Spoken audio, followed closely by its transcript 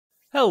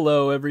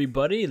Hello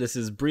everybody, this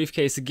is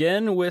Briefcase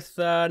again with,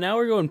 now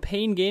we're going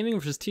paiN Gaming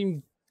versus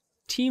Team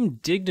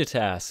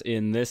Dignitas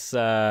in this,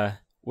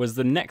 was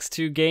the next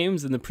two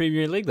games in the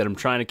Premier League that I'm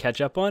trying to catch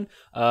up on.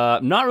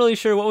 Not really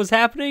sure what was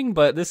happening,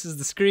 but this is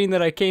the screen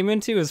that I came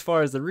into as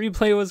far as the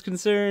replay was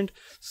concerned.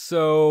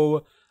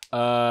 So,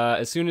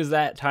 as soon as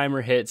that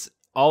timer hits,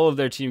 all of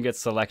their team gets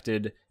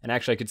selected, and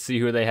actually I could see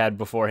who they had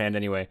beforehand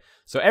anyway.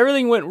 So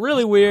everything went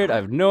really weird, I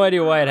have no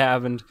idea why it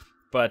happened,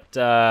 but,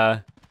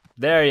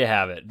 there you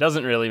have it.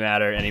 Doesn't really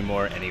matter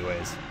anymore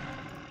anyways.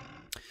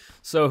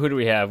 So who do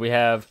we have? We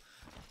have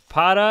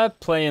Pada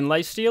playing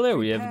Lifestealer.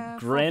 We have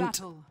Grant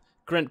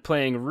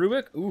playing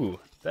Rubik. Ooh,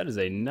 that is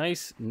a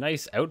nice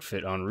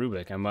outfit on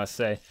Rubik, I must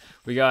say.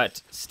 We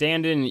got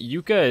stand-in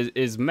Yuka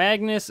is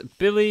Magnus,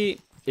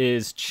 Billy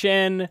is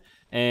Chen,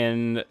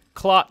 and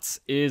Klotz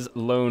is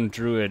Lone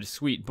Druid.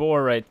 Sweet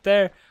boar right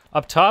there.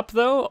 Up top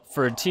though,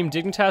 for Team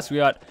Dignitas, we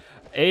got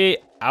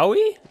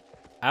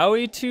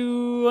Aoi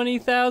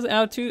 20,000,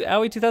 Aoi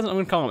 2000, I'm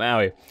gonna call him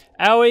Aoi.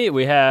 Aoi,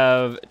 we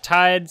have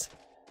Tides.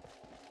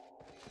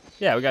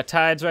 Yeah, we got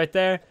Tides right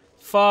there.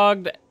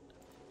 Fogged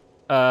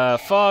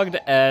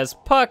as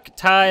Puck,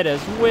 Tide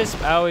as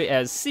Wisp, Aoi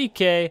as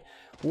CK.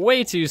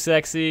 Way too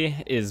sexy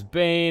is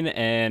baiN,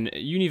 and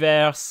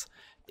Universe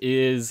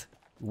is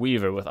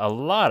Weaver with a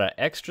lot of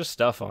extra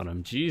stuff on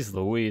him. Jeez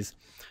Louise.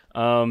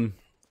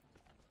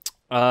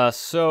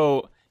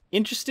 So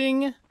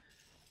interesting.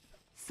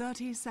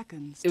 30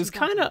 seconds. It was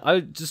kind of, I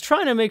was just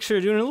trying to make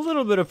sure, doing a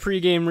little bit of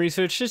pre-game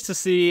research just to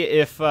see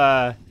if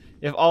all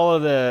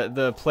of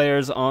the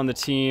players on the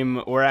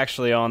team were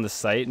actually on the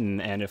site,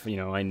 and if, you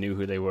know, I knew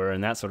who they were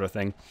and that sort of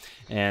thing.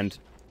 And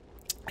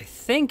I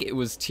think it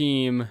was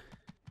team,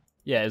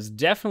 yeah, it's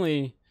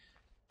definitely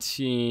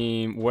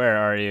team, where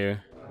are you?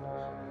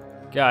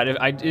 God,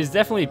 it's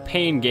definitely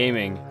paiN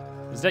Gaming.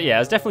 Yeah, it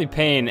was definitely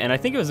paiN, and I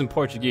think it was in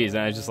Portuguese,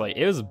 and I was just like,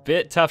 it was a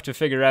bit tough to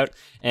figure out,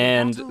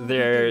 and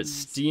their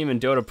Steam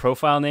and Dota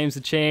profile names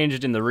had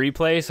changed in the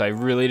replay, so I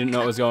really didn't know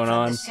what was going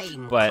on,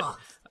 but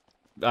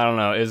I don't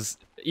know.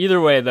 Either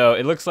way, though,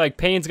 it looks like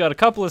paiN's got a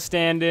couple of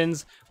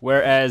stand-ins,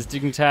 whereas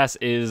Dignitas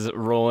is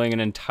rolling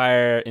an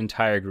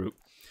entire group.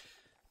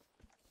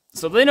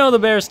 So they know the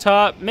bear's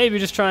top, maybe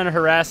just trying to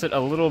harass it a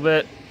little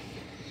bit,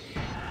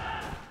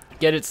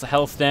 get its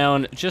health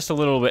down just a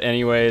little bit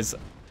anyways.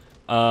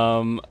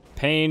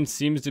 paiN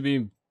seems to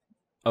be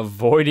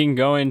avoiding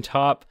going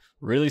top,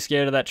 really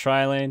scared of that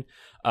tri-lane,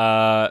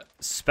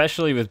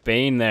 especially with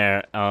baiN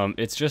there.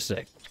 It's just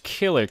a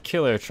killer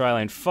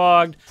tri-lane.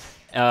 Fogged,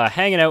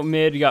 hanging out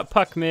mid. You got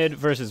Puck mid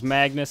versus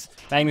Magnus.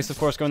 Magnus, of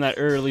course, going that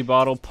early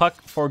bottle.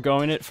 Puck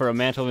foregoing it for a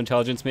Mantle of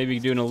Intelligence, maybe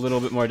doing a little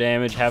bit more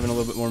damage, having a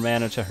little bit more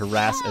mana to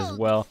harass as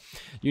well.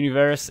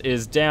 Universe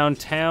is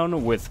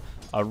downtown with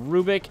a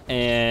Rubik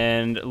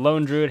and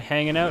Lone Druid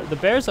hanging out. The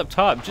bear's up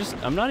top, just,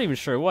 I'm not even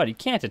sure what. He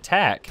can't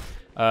attack.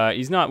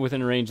 He's not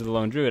within range of the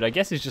Lone Druid. I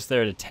guess he's just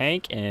there to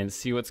tank and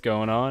see what's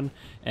going on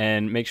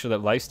and make sure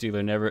that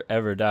Lifestealer never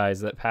ever dies,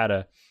 that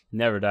Pada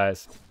never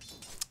dies.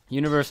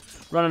 Universe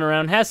running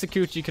around, has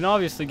Sakuchi, can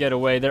obviously get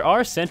away. There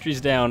are sentries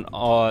down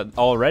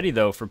already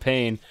though for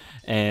paiN,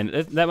 and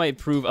that might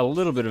prove a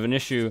little bit of an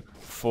issue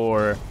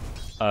for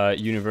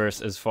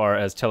Universe as far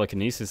as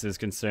telekinesis is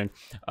concerned.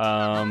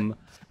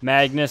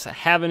 Magnus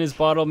having his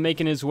bottle,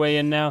 making his way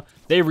in now.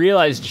 They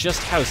realize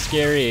just how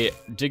scary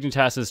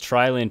Dignitas'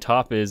 tri-lane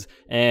top is,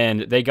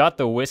 and they got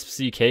the Wisp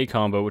CK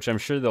combo, which I'm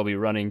sure they'll be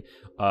running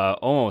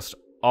almost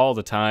all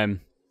the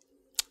time,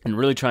 and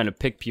really trying to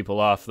pick people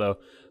off though.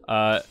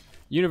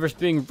 Universe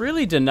being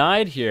really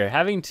denied here,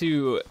 having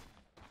to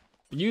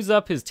use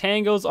up his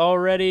tangos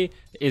already,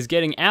 is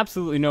getting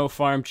absolutely no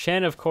farm.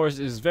 Chen, of course,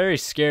 is very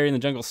scary in the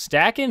jungle,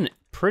 stacking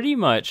pretty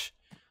much,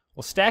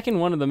 well, stacking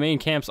one of the main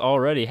camps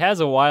already, has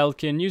a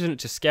Wildkin, using it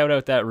to scout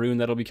out that rune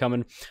that'll be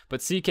coming,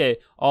 but CK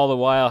all the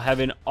while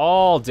having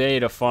all day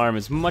to farm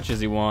as much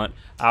as he want.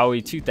 Aoi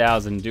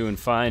 2000 doing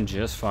fine,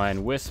 just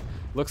fine. Wisp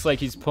looks like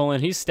he's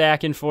pulling, he's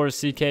stacking for his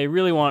CK,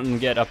 really wanting to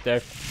get up there.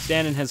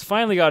 Stanton has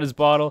finally got his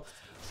bottle,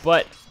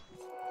 but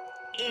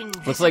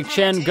looks like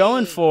Chen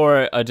going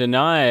for a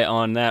deny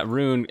on that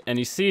rune, and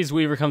he sees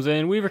Weaver comes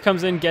in. Weaver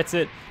comes in, gets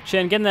it.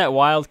 Chen getting that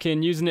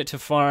Wildkin, using it to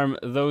farm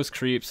those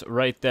creeps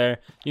right there.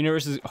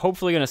 Universe is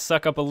hopefully going to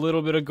suck up a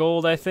little bit of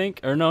gold, I think.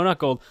 Or no, not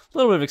gold. A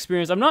little bit of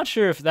experience. I'm not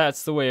sure if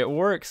that's the way it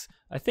works.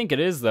 I think it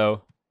is,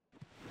 though.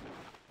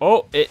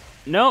 Oh,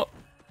 no.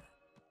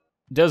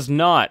 Does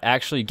not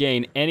actually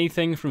gain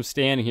anything from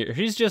standing here.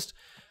 He's just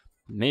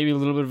maybe a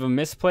little bit of a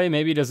misplay.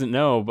 Maybe he doesn't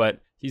know, but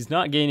he's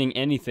not gaining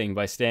anything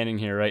by standing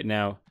here right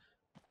now.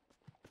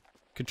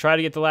 Could try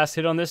to get the last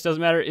hit on this, doesn't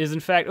matter. Is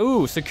in fact,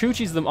 ooh,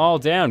 Sakuchi's them all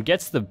down,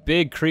 gets the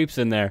big creeps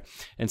in there,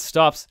 and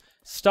stops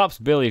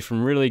Billy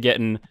from really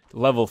getting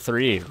level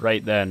 3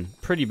 right then.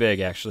 Pretty big,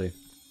 actually.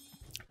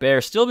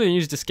 Bear still being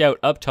used to scout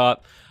up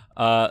top.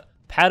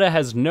 Pada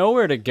has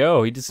nowhere to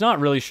go. He's not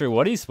really sure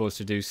what he's supposed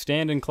to do.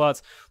 Stand in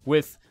Klotz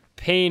with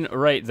paiN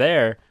right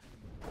there.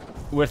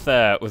 With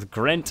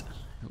Grent.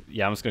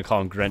 Yeah, I'm just gonna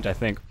call him Grent, I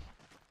think.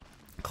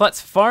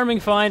 Klutz farming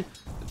fine.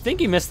 I think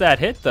he missed that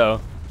hit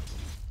though.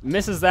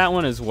 misses that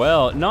one as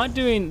well. Not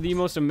doing the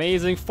most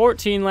amazing.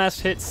 14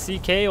 last hits.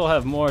 CK will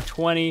have more,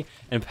 20,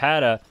 and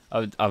Pata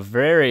a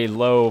very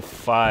low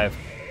 5.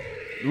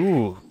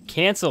 Ooh,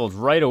 canceled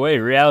right away.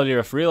 Reality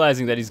Ref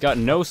realizing that he's got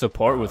no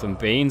support with him.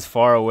 bane's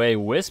far away.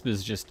 Wisp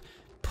is just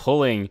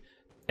pulling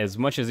as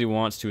much as he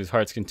wants to his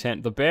heart's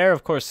content. The bear,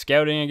 of course,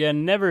 scouting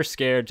again. Never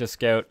scared to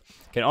scout.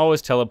 Can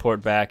always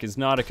teleport back. Is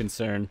not a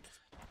concern.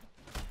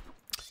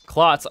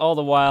 Klotz all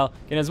the while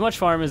getting as much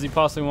farm as he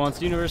possibly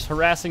wants. Universe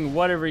harassing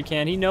whatever he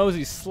can. He knows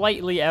he's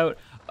slightly out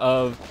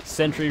of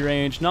sentry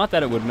range. Not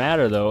that it would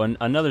matter though.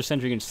 Another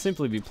sentry can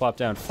simply be plopped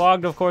down.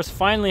 Fogged, of course,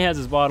 finally has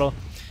his bottle.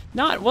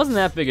 Wasn't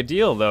that big a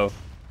deal though.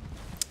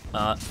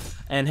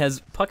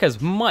 And Puck has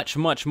much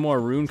more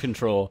rune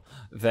control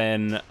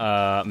than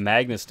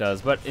Magnus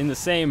does, but in the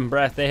same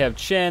breath they have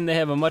Chen. They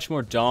have a much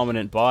more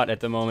dominant bot at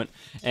the moment,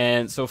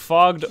 and so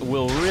Fogged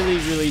will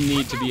really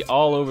need to be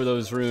all over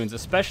those runes,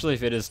 especially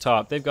if it is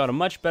top. They've got a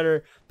much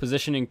better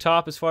positioning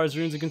top as far as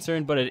runes are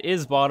concerned, but it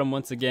is bottom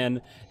once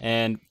again,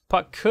 and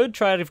Puck could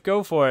try to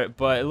go for it,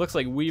 but it looks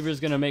like Weaver's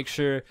gonna make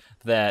sure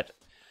that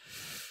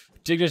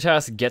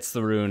Dignitas gets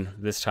the rune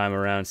this time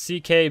around.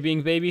 CK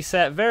being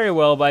babysat very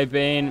well by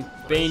baiN.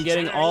 baiN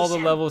getting all the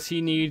levels he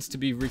needs to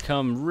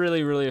become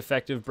really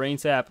effective. Brain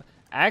Sap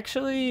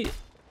actually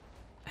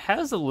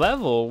has a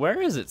level.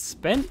 Where is it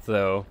spent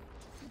though?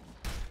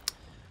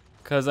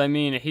 Because I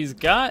mean, he's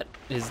got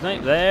his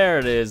night. There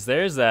it is.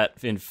 There's that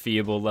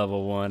enfeeble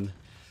level 1.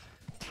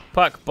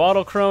 Puck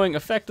bottle crowing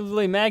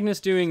effectively.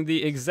 Magnus doing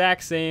the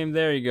exact same.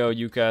 There you go,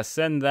 Yuka.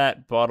 Send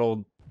that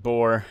bottled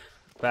boar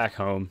back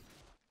home.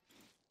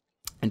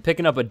 And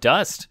picking up a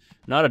dust.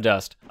 Not a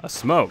dust, a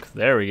smoke.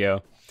 There we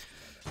go.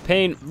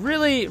 paiN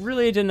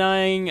really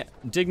denying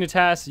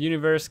Dignitas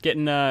Universe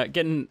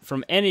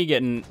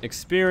getting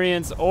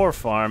experience or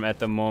farm at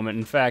the moment.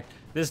 In fact,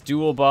 this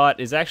dual bot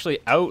is actually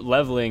out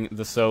leveling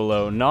the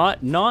solo.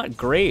 Not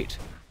great.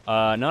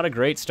 Not a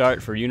great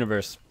start for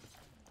Universe.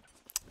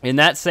 In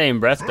that same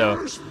breath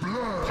though,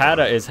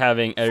 Pata is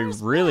having a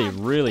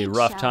really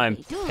rough time.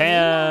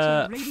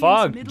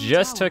 Fog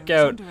just took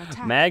out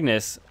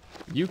Magnus.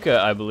 Yuka,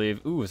 I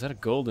believe. Ooh, is that a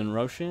golden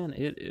Roshan?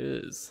 It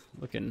is.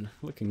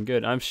 Looking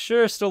good. I'm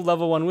sure still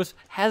level 1 Wisp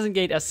hasn't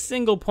gained a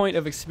single point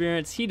of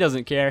experience. He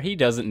doesn't care. He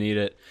doesn't need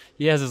it.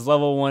 He has his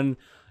level 1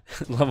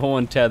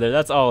 tether.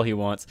 That's all he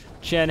wants.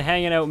 Chen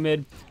hanging out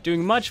mid,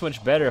 doing much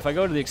better. If I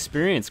go to the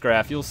experience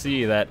graph, you'll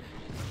see that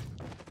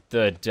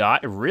the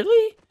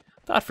really?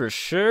 Thought for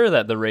sure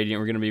that the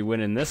Radiant were going to be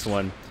winning this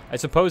one. I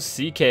suppose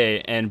CK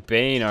and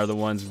baiN are the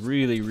ones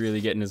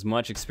really getting as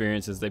much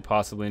experience as they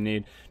possibly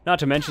need. Not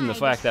to mention the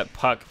fact that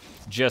Puck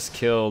just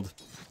killed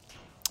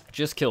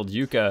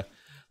Yuka.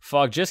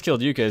 Fog just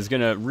killed Yuka is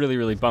going to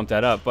really bump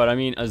that up. But I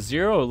mean, a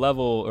 0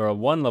 level or a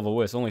 1 level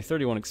Wisp, only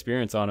 31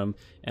 experience on him,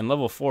 and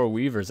level 4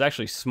 Weaver is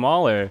actually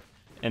smaller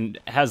and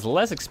has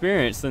less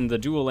experience than the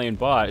dual lane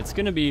bot. It's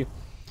going to be,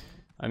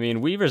 I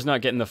mean, Weaver's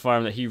not getting the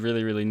farm that he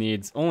really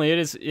needs.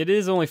 It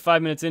is only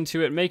 5 minutes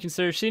into it. Making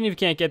sure, seeing if he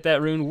can't get that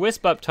rune.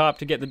 Wisp up top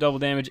to get the double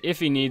damage if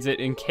he needs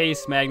it, in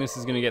case Magnus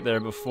is going to get there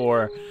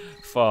before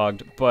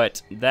Fogged.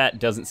 But that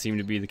doesn't seem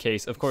to be the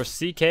case. Of course,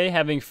 CK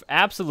having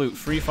absolute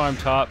free farm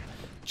top.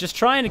 Just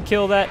trying to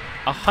kill that.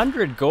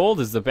 100 gold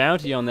is the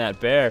bounty on that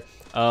bear.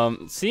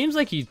 Seems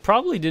like he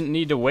probably didn't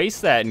need to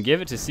waste that and give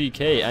it to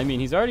CK. I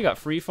mean, he's already got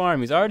free farm.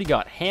 He's already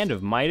got Hand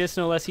of Midas,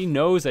 no less. He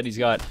knows that he's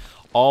got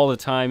all the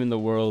time in the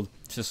world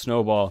to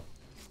snowball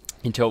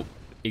into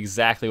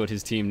exactly what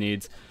his team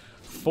needs.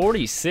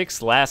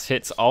 46 last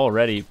hits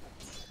already.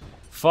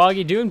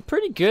 Foggy doing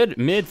pretty good,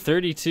 mid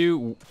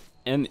 32,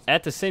 and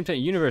at the same time,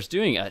 Universe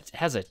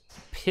has a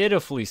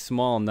pitifully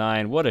small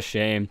 9. What a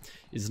shame.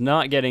 Is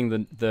not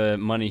getting the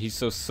money he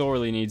so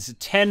sorely needs.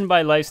 10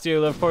 by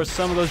lifesteal, of course,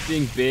 some of those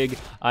being big,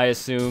 I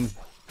assume.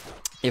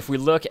 If we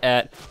look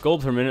at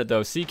gold per minute,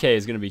 though, CK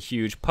is going to be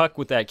huge. Puck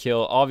with that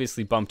kill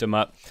obviously bumped him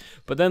up.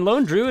 But then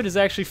Lone Druid is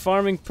actually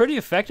farming pretty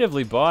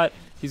effectively bot.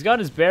 He's got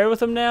his bear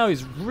with him now.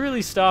 He's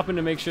really stopping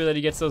to make sure that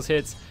he gets those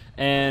hits.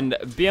 And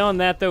beyond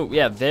that, though,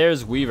 yeah,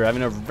 there's Weaver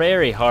having a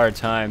very hard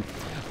time.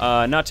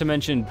 Not to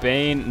mention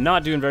baiN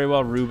not doing very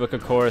well. Rubik,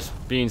 of course,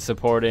 being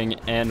supporting,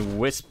 and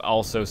Wisp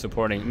also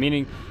supporting.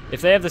 Meaning, if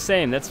they have the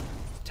same, that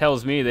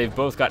tells me they've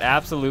both got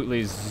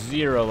absolutely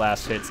 0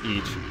 last hits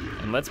each.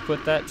 And let's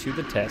put that to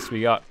the test.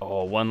 We got,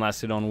 1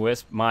 last hit on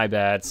Wisp. My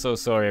bad. So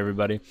sorry,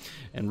 everybody.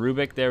 And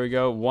Rubik, there we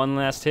go. 1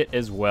 last hit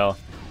as well.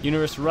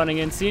 Universe running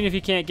in, seeing if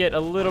he can't get a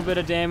little bit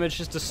of damage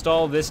just to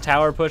stall this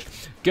tower push.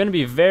 Gonna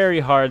be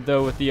very hard,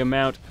 though, with the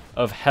amount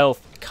of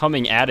health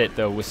coming at it,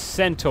 though, with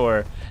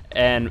Centaur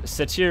and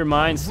Satyr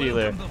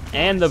Mindstealer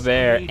and the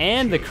bear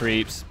and the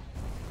creeps.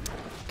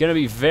 Gonna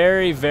be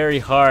very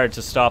hard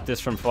to stop this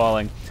from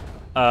falling.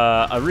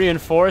 A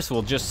reinforce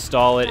will just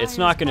stall it. It's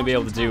not going to be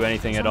able to do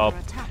anything at all.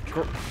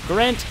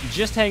 Grant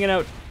just hanging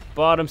out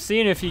bottom,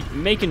 seeing if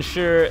making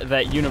sure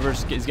that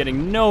Universe is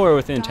getting nowhere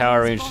within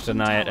tower range to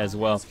deny it as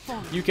well.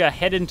 Yuka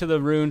head into the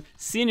rune,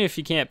 seeing if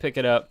he can't pick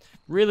it up.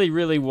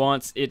 Really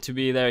wants it to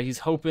be there. He's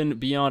hoping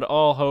beyond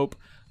all hope.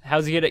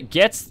 How's he hit it?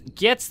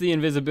 Gets the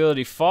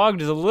invisibility.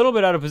 Fogged is a little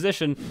bit out of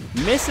position.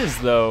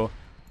 Misses, though.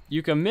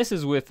 Yuka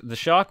misses with the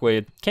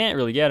shockwave. Can't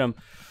really get him.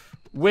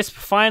 Wisp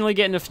finally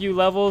getting a few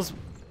levels.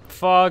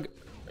 Fogged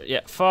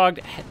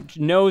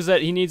knows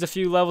that he needs a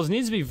few levels.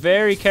 Needs to be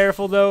very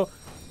careful, though.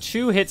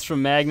 2 hits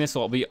from Magnus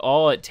will be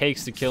all it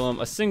takes to kill him.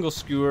 A single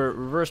skewer,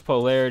 reverse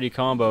polarity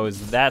combo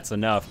that's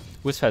enough.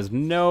 Wisp has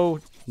no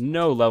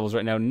levels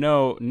right now,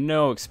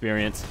 no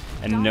experience,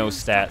 and no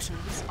stats.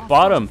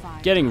 Bottom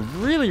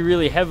getting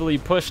really heavily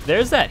pushed.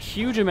 There's that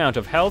huge amount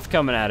of health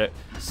coming at it.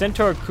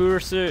 Centaur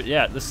Cursor,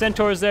 yeah, the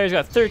Centaur's there. He's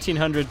got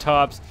 1,300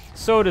 tops.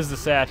 So does the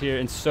Sat here,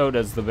 and so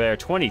does the Bear.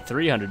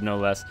 2,300 no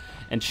less.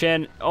 And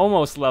Chen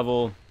almost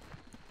level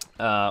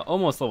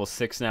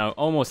 6 now.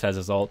 Almost has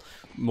his ult.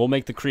 Will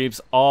make the creeps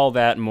all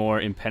that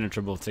more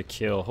impenetrable to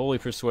kill. Holy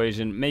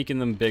Persuasion, making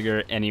them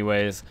bigger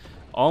anyways.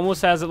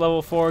 Almost has it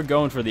level 4,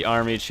 going for the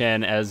army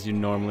Chen as you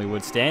normally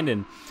would stand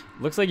in.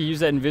 Looks like he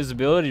used that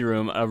invisibility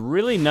room. A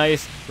really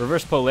nice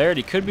reverse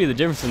polarity could be the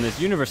difference in this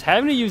universe.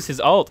 Having to use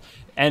his ult,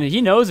 and he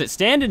knows it.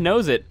 Stand-in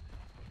knows it.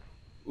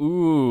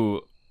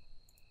 Ooh.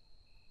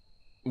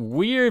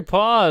 Weird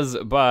pause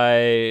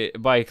by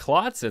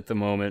Klotz at the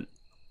moment.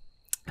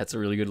 That's a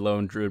really good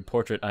lone druid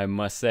portrait, I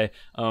must say.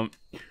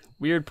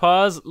 Weird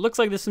pause. Looks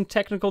like there's some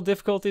technical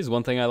difficulties.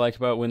 One thing I like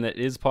about when that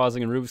is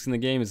pausing and Rubik's in the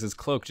game is his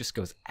cloak just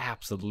goes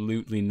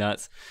absolutely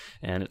nuts,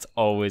 and it's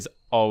always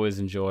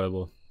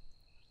enjoyable.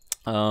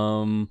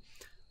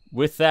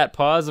 With that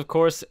pause, of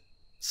course,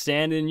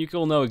 stand-in Yuka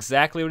will know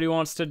exactly what he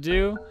wants to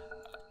do.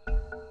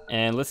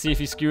 And let's see if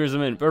he skewers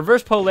him in.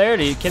 Reverse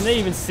polarity, can they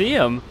even see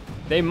him?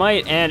 They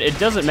might, and it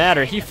doesn't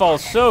matter. He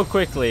falls so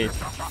quickly.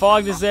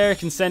 Fogged is there,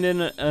 can send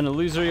in an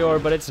illusory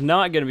orb, but it's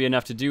not going to be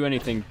enough to do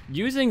anything.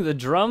 Using the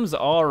drums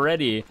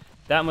already,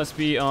 that must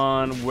be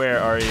on, where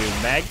are you?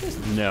 Magnus?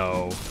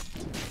 No.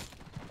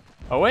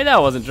 Oh wait,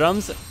 that wasn't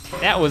drums.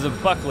 That was a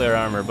buckler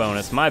armor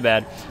bonus, my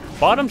bad.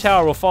 Bottom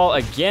tower will fall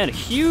again.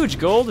 Huge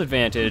gold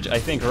advantage, I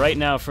think, right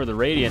now for the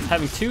Radiants.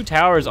 Having 2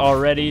 towers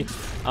already,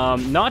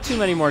 not too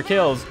many more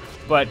kills,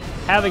 but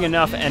having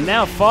enough, and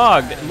now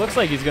Fogged, it looks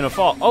like he's gonna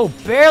fall. Oh,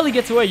 barely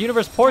gets away.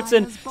 Universe ports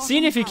in,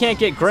 seeing if he can't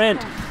get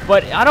Grant,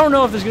 but I don't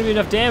know if there's gonna be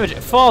enough damage.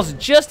 It falls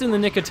just in the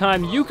nick of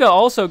time. Yuka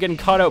also getting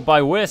caught out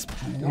by Wisp,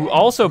 who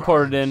also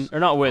ported in, or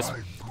not Wisp,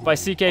 by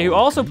CK, who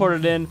also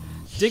ported in.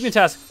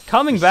 Dignitas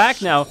coming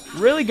back now,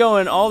 really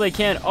going all they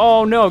can.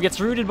 Oh no,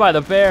 gets rooted by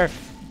the Bear.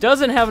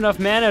 Doesn't have enough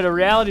mana to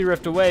Reality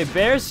Rift away.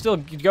 Bear's still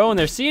going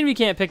there. Seeing if he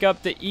can't pick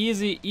up the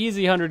easy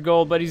 100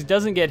 gold, but he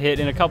doesn't get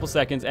hit in a couple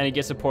seconds, and he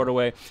gets a port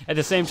away. At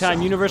the same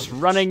time, Universe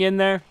running in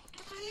there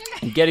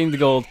and getting the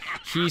gold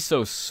he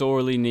so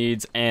sorely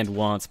needs and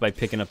wants by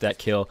picking up that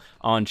kill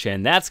on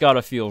Chen. That's got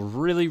to feel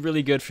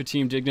really good for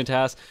Team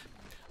Dignitas.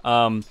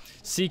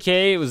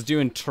 CK was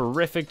doing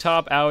terrific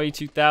top. Aoi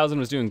 2000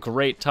 was doing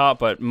great top,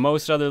 but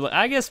most other,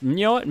 I guess, you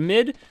know what,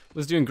 mid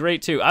was doing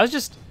great too.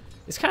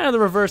 It's kind of the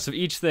reverse of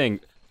each thing.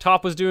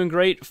 Top was doing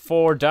great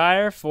for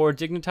Dire, for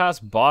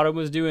Dignitas. Bottom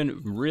was doing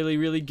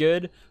really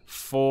good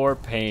for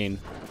paiN.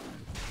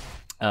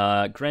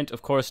 Grant,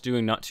 of course,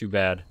 doing not too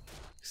bad.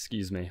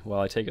 Excuse me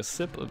while I take a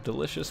sip of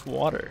delicious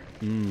water.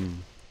 I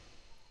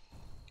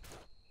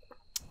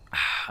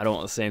don't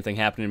want the same thing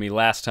happening to me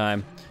last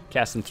time.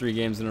 Casting 3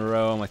 games in a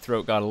row, my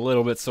throat got a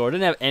little bit sore.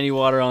 Didn't have any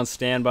water on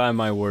standby,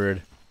 my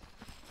word.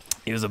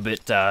 It was a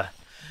bit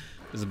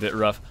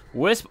rough.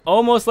 Wisp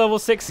almost level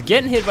 6,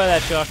 getting hit by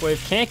that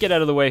shockwave, can't get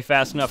out of the way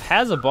fast enough,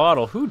 has a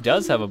bottle. Who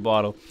does have a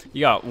bottle? You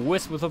got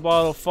Wisp with a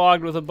bottle,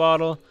 Fogged with a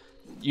bottle.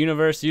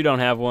 Universe, you don't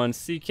have one.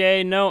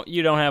 CK, no,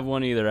 you don't have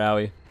one either,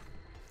 Aoi.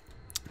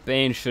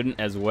 paiN shouldn't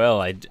as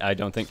well, I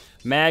don't think.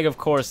 Mag, of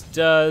course,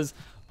 does.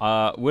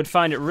 Would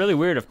find it really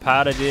weird if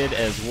Pada did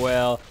as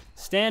well.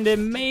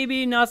 Stand-in,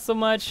 maybe not so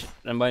much.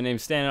 And by name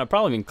Stand-in, I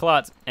probably mean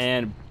Klotz.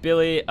 And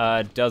Billy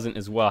doesn't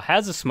as well.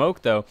 Has a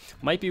smoke though.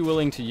 Might be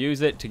willing to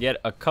use it to get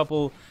a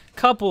couple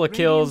of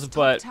kills,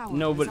 but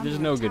there's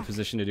no good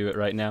position to do it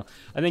right now.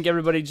 I think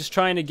everybody just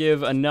trying to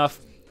give enough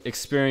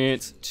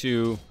experience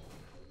to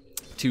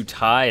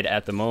Tide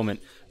at the moment,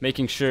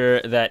 making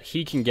sure that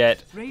he can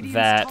get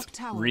that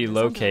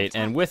relocate,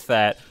 and with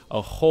that,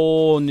 a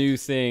whole new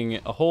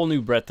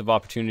breadth of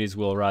opportunities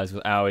will arise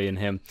with Aoi and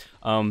him.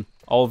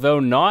 Although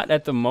not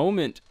at the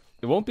moment,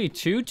 it won't be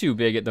too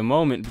big at the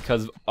moment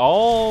because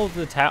all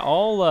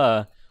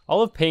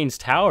of paiN's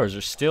towers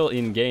are still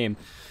in game,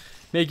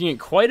 making it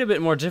quite a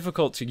bit more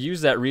difficult to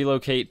use that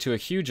relocate to a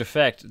huge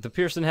effect. The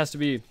Pearson has to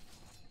be,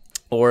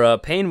 or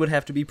paiN would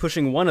have to be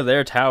pushing one of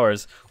their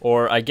towers,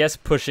 or I guess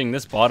pushing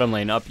this bottom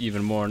lane up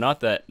even more.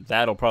 Not that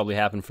that'll probably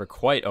happen for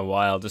quite a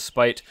while,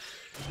 despite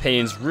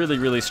paiN's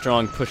really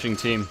strong pushing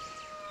team.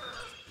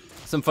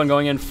 Some fun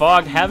going in.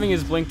 Fog having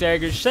his blink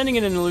dagger, sending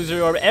in an illusory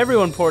orb,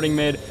 everyone porting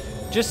mid,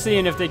 just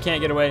seeing if they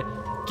can't get away.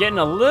 Getting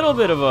a little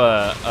bit of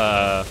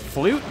a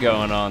flute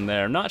going on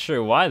there. Not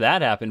sure why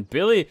that happened.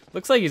 Billy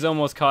looks like he's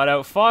almost caught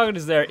out. Fogged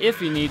is there if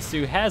he needs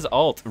to, has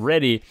ult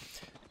ready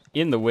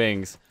in the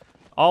wings.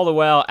 All the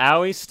while,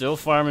 Aoi still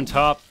farming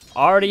top,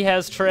 already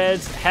has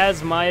treads,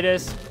 has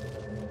Midas,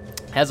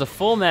 has a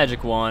full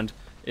magic wand,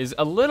 is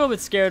a little bit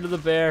scared of the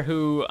bear,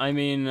 who, I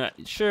mean,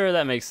 sure,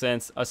 that makes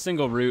sense. A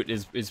single root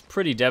is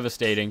pretty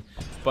devastating,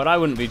 but I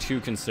wouldn't be too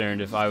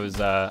concerned if I was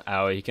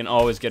Aoi. He can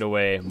always get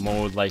away,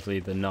 more likely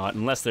than not,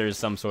 unless there is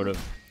some sort of,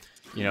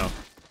 you know,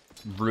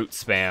 root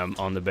spam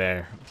on the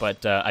bear.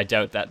 But I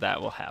doubt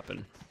that will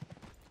happen.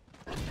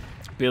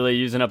 Billy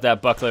using up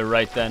that buckler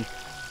right then.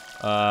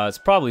 It's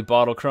probably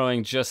bottle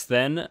crowing just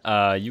then.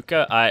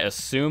 Yuka, I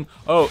assume.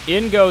 Oh,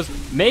 in goes.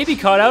 Maybe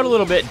caught out a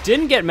little bit.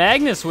 Didn't get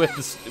Magnus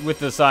with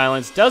the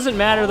silence. Doesn't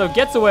matter though.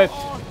 Gets away.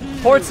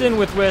 Ports in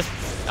with Wisp.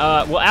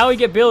 Will Aoi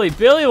get Billy?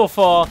 Billy will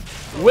fall.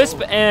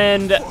 Wisp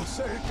and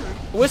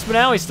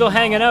Aoi still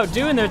hanging out,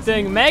 doing their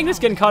thing. Magnus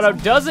getting caught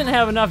out. Doesn't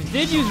have enough.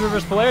 Did use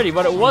reverse polarity,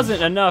 but it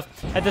wasn't enough.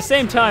 At the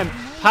same time,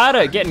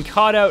 Hada getting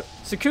caught out.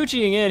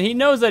 Sakuchiing in. He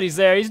knows that he's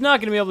there. He's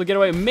not going to be able to get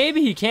away. Maybe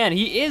he can.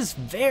 He is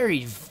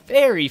very,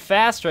 very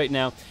fast right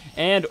now.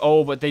 And,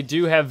 oh, but they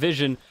do have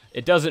vision.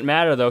 It doesn't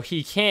matter, though.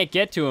 He can't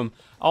get to him.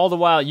 All the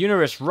while,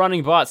 Universe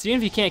running bot. Seeing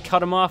if he can't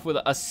cut him off with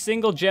a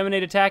single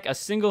Geminate attack, a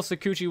single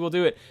Sakuchi will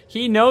do it.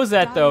 He knows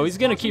that, though. He's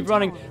going to keep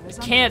running.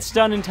 Can't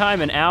stun in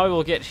time, and Aoi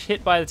will get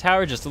hit by the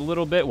tower just a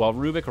little bit while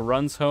Rubik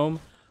runs home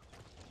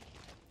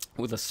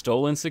with a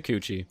stolen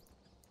Sakuchi.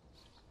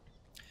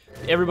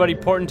 Everybody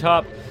porting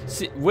top.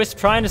 Wisp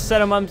trying to set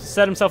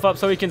himself up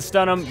so he can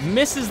stun him.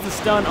 Misses the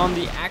stun on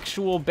the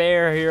actual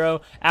bear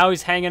hero.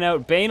 Aoi's hanging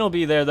out. paiN will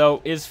be there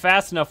though. Is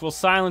fast enough. We'll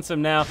silence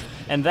him now.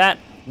 And that,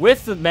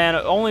 with the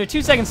mana, only a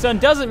 2-second stun.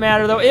 Doesn't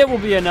matter though. It will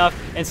be enough.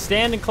 And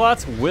Standing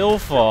Clots will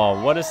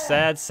fall. What a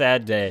sad,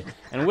 sad day.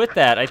 And with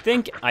that, I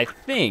think,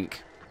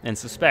 and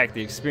suspect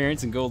the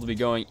experience and gold will be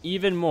going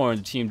even more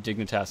in Team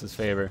Dignitas'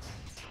 favor.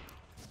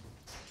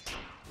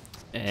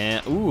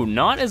 And, ooh,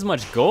 not as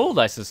much gold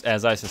as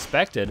I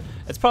suspected.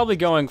 It's probably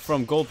going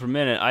from gold per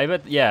minute. I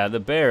bet, yeah,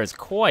 the bear is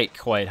quite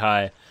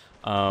high.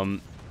 How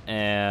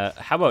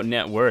about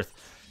net worth?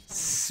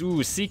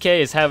 Ooh, CK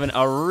is having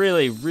a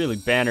really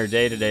banner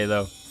day today,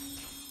 though.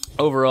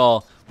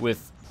 Overall,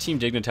 with Team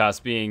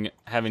Dignitas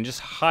having just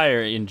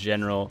higher in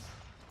general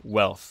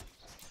wealth.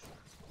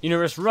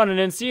 Universe running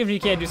in, see if he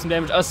can't do some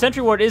damage. A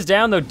Sentry Ward is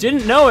down, though.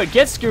 Didn't know it.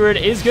 Gets skewered,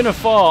 is gonna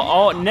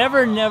fall. Oh,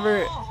 never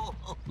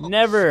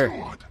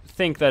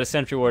think that a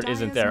Sentry Ward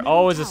isn't there.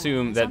 Always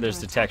assume that there's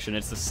detection.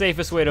 It's the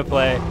safest way to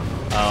play.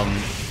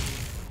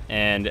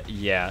 And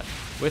yeah,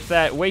 with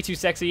that, way too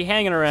sexy,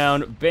 hanging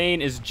around.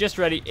 paiN is just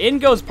ready. In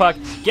goes Puck,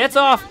 gets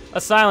off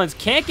a silence.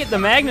 Can't get the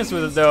Magnus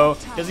with it though.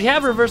 Does he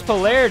have reverse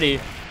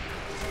polarity?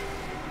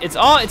 It's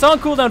on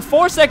cooldown.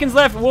 4 seconds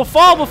left. Will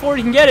fall before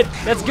he can get it.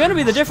 That's gonna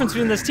be the difference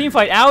between this team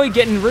fight. Aoi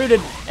getting rooted,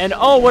 and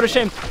oh, what a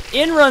shame.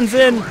 In runs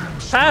in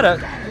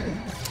Pada,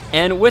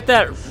 and with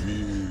that,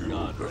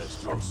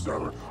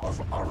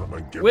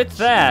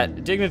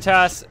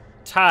 Dignitas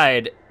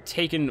tied,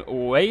 taken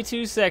way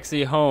too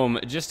sexy home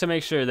just to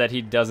make sure that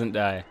he doesn't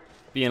die.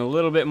 Being a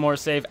little bit more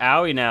safe.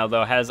 Aoi now,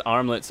 though, has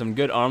armlet. Some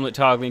good armlet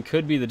toggling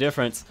could be the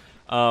difference.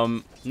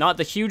 Not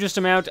the hugest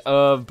amount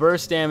of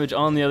burst damage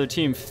on the other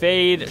team.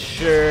 Fade,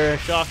 sure.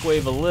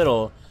 Shockwave a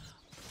little.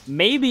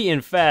 Maybe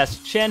in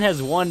fast. Chen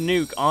has 1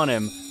 nuke on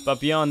him, but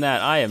beyond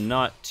that, I am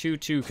not too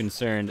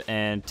concerned.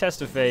 And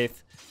Test of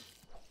Faith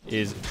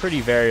is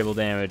pretty variable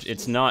damage.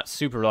 It's not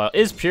super reliable.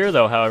 Is pure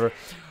though, however.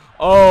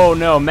 Oh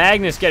no,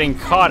 Magnus getting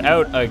caught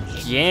out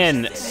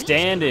again.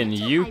 Stand in,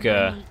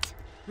 Yuka.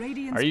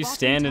 Are you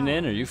standing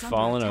in or are you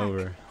falling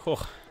over?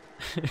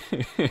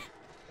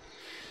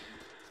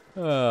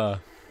 Oh.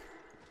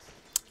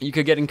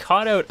 Yuka getting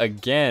caught out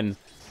again.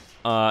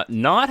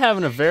 Not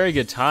having a very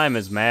good time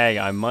as Mag,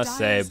 I must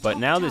say, but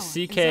now the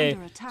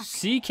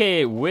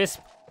CK Wisp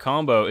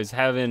combo is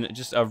having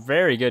just a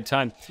very good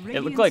time.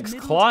 It looks like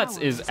Klotz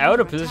is out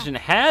of position,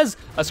 has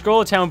a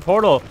Scroll of Town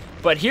portal,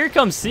 but here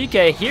comes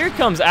CK, here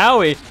comes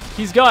Aoi.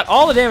 He's got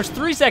all the damage,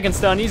 3-second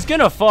stun, he's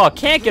gonna fall,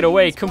 can't get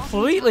away,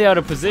 completely out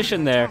of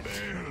position there.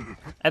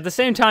 At the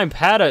same time,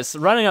 Pada's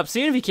running up,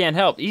 seeing if he can't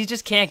help. He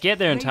just can't get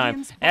there in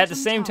time. At the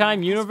same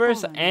time,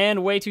 Universe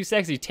and Way Too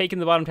Sexy taking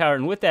the bottom tower.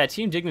 And with that,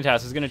 Team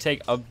Dignitas is going to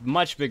take a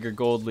much bigger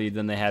gold lead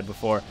than they had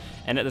before.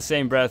 And at the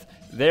same breath,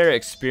 their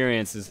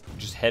experience is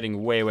just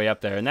heading way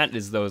up there. And that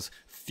is those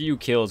few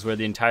kills where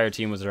the entire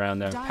team was around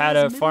there.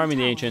 Pada farming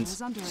the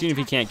Ancients, seeing if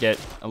he can't get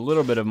a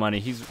little bit of money.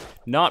 He's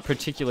not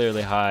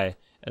particularly high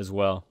as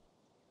well.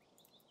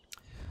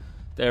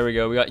 There we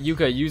go. We got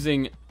Yuka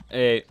using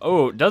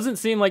doesn't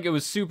seem like it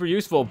was super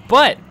useful,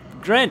 but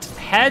Grent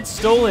had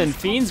stolen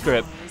Fiend's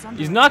Grip.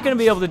 He's not going to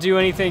be able to do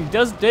anything.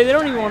 They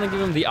don't even want to give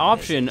him the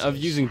option of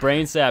using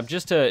Brain Sap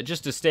just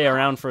to stay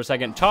around for a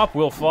second. Top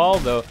will fall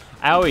though.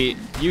 Aoi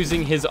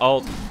using his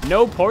ult.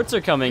 No ports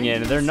are coming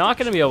in. They're not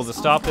going to be able to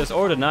stop this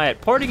or deny it.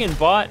 Porting in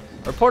bot,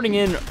 or porting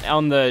in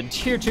on the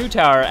tier 2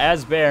 tower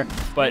as Bear,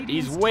 but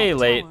he's way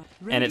late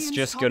and it's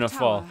just going to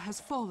fall.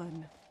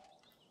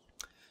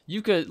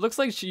 Yuka, looks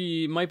like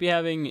she might be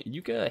having,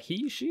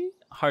 she?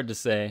 Hard to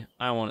say.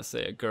 I don't want to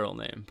say a girl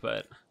name,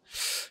 but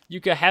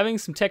Yuka having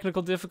some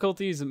technical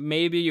difficulties,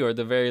 maybe, or at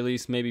the very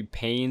least, maybe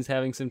paiN's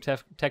having some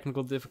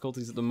technical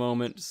difficulties at the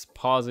moment. Just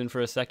pause in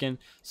for a second.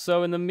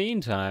 So in the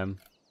meantime,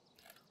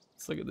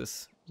 let's look at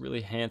this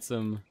Really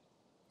handsome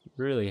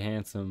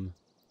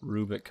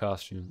Rubik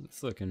costume.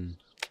 It's looking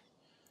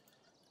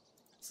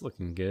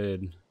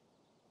good.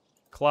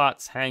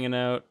 Clots hanging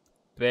out.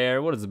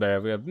 Bear, what is the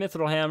bear? We have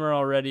Mithril Hammer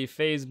already,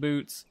 Phase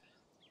Boots,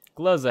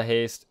 Gloves of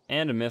Haste,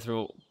 and a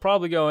Mithril.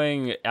 Probably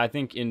going, I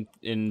think,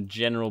 in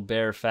general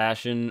bear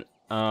fashion.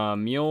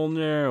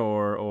 Mjolnir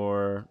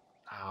or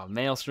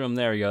Maelstrom.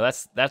 There we go.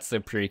 That's the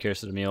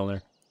precursor to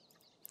Mjolnir.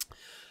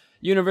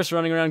 Universe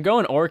running around,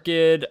 going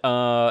Orchid.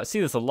 See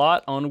this a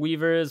lot on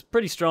Weavers.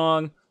 Pretty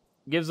strong.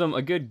 Gives them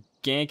a good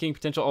ganking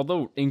potential.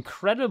 Although,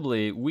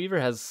 incredibly, Weaver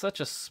has such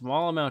a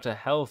small amount of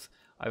health.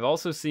 I've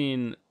also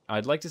seen...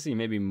 I'd like to see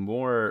maybe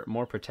more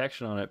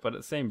protection on it, but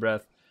at the same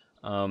breath,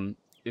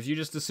 if you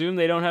just assume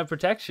they don't have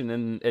protection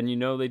and you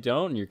know they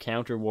don't, and you're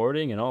counter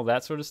warding and all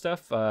that sort of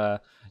stuff,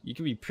 you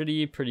can be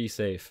pretty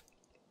safe.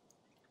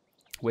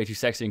 Way too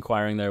sexy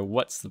inquiring there.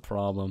 What's the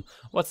problem?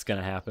 What's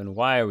gonna happen?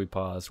 Why are we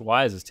paused?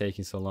 Why is this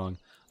taking so long?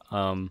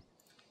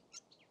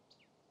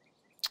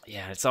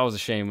 Yeah, it's always a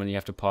shame when you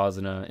have to pause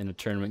in a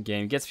tournament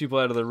game. It gets people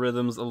out of the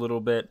rhythms a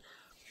little bit.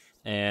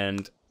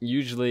 And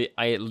usually,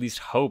 I at least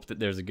hope that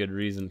there's a good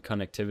reason,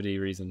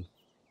 connectivity reason,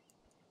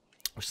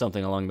 or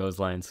something along those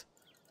lines.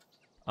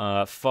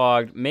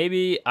 Fogged,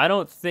 maybe, I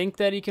don't think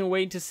that he can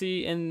wait to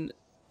see, and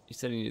he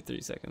said he needed 30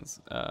 seconds.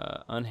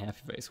 Unhappy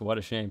face, what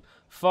a shame.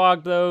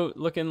 Fogged, though,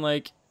 looking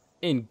like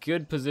in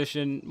good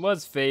position,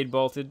 was fade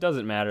bolted,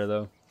 doesn't matter,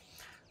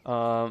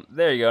 though.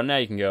 There you go, now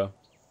you can go.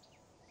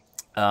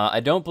 I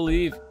don't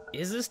believe,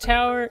 is this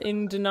tower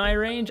in deny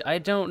range? I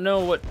don't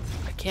know what,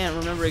 I can't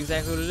remember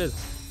exactly what it is.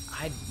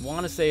 I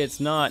want to say it's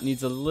not.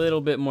 Needs a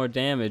little bit more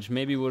damage.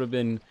 Maybe would have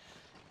been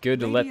good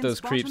to let those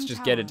creeps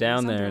just get it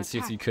down there and see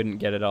if you couldn't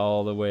get it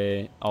all the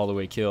way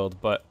killed.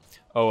 But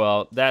oh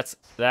well, that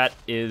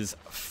is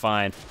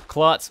fine.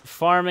 Klotz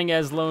farming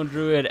as Lone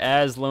Druid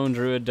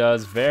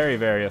does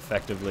very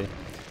effectively.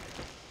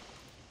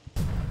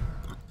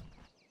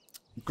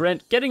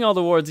 Grant getting all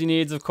the wards he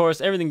needs, of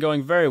course. Everything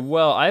going very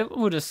well. I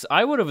would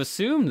have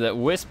assumed that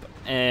Wisp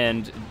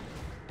and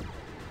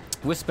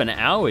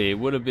Owie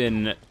would have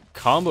been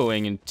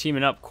comboing and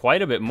teaming up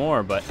quite a bit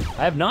more, but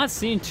I have not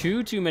seen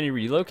too many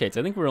relocates.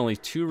 I think we're only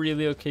 2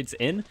 relocates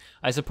in.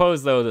 I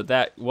suppose though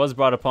that was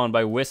brought upon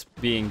by Wisp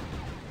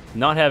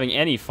not having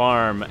any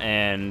farm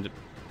and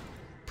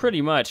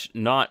pretty much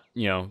not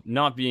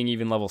being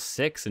even level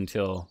 6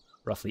 until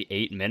roughly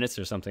 8 minutes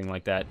or something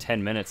like that.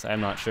 10 minutes,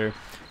 I'm not sure.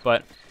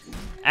 But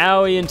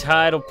Owie and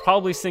Tide will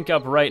probably sync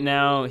up right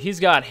now. He's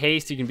got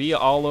haste, he can be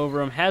all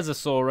over him, has a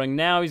soul ring.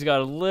 Now he's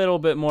got a little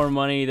bit more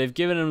money. They've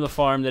given him the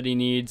farm that he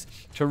needs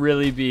to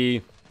really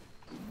be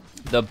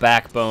the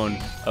backbone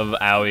of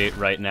Owie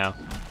right now.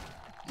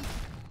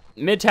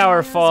 Mid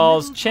tower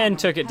falls. Chen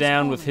took it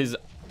down with his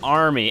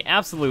army,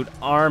 absolute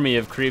army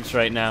of creeps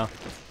right now.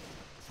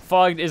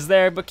 Fogged is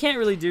there, but can't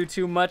really do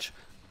too much.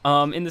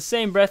 In the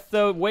same breath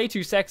though, way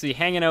too sexy,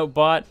 hanging out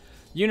bot.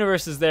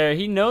 Universe is there.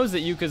 He knows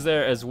that Yuka's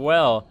there as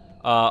well.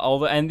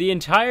 And the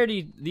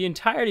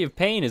entirety of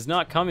paiN is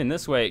not coming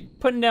this way.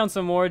 Putting down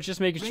some more,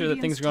 just making sure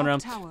that things are going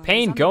around.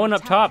 paiN going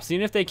up top,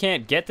 seeing if they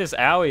can't get this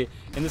Owie.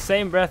 In the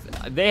same breath,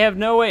 they have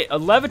no way. A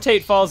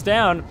levitate falls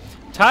down.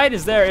 Tide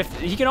is there. If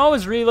he can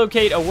always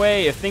relocate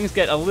away if things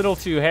get a little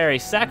too hairy.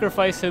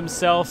 Sacrifice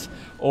himself,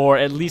 or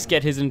at least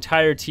get his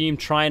entire team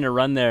trying to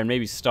run there and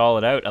maybe stall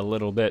it out a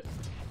little bit.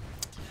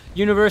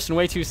 Universe and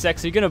way too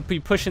sexy. Gonna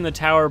be pushing the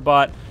tower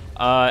bot.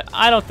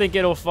 I don't think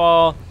it'll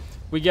fall.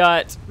 We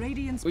got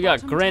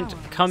Grant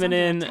coming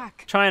in,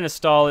 trying to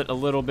stall it a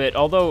little bit.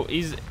 Although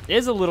he's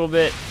a little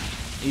bit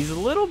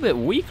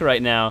weak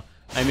right now.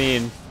 I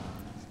mean,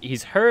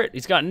 he's hurt.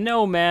 He's got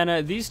no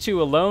mana. These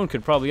two alone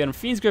could probably get him.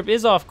 Fiend's Grip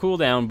is off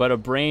cooldown, but a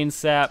Brain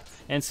Sap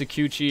and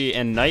Sakuchi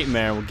and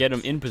Nightmare will get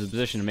him in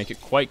position to make it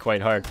quite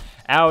hard.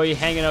 Owie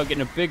hanging out,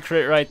 getting a big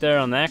crit right there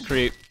on that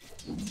creep.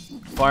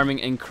 Farming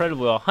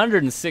incredibly well.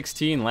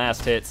 116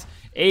 last hits.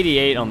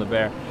 88 on the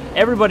bear.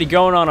 Everybody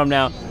going on him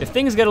now. If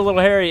things get a little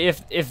hairy,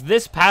 if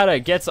this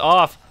Pada gets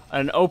off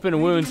an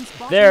open wounds,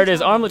 there it is.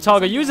 Armlet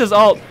Tolga uses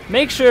ult.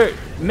 Makes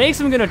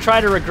him gonna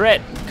try to regret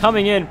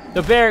coming in.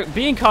 The bear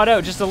being caught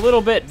out just a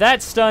little bit.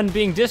 That stun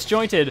being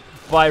disjointed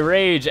by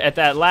Rage at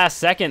that last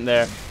second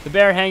there. The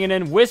bear hanging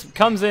in. Wisp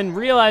comes in,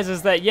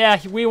 realizes that, yeah,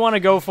 we want to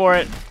go for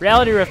it.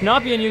 Reality Rift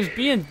not being used,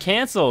 being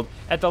canceled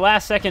at the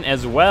last second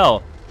as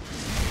well.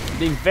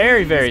 Being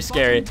very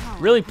scary.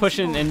 Really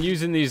pushing and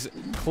using these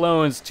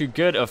clones to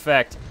good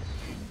effect.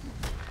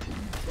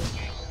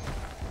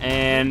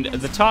 And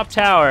the top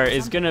tower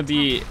is gonna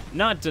be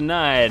not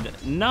denied,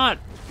 not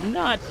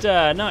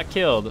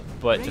killed,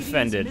 but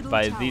defended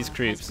by these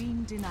creeps.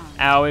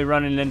 Owie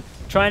running in,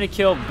 trying to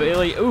kill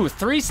Billy. Ooh,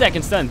 3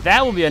 second stun.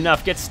 That will be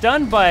enough. Gets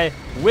stunned by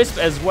Wisp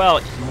as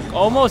well.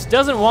 Almost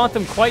doesn't want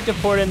them quite to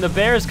port in. The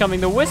bear is coming.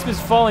 The Wisp is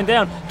falling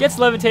down. Gets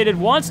levitated.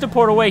 Wants to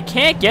port away.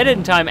 Can't get it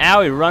in time.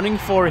 Owie running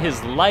for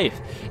his life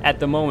at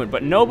the moment,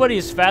 but nobody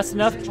is fast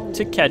enough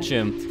to catch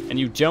him. And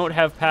you don't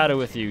have Pada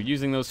with you,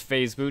 using those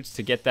phase boots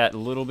to get that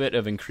little bit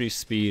of increased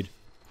speed.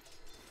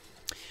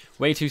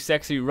 Way too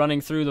sexy running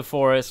through the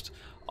forest.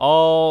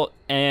 all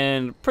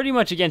and pretty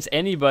much against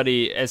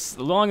anybody. As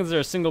long as they're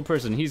a single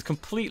person, he's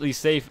completely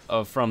safe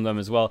from them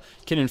as well.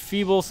 Can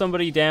enfeeble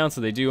somebody down so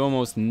they do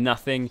almost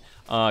nothing.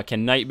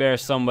 Can nightmare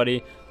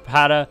somebody.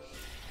 Pada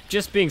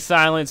just being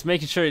silenced,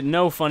 making sure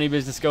no funny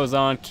business goes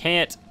on.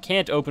 Can't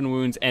open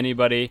wounds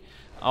anybody.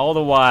 All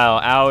the while,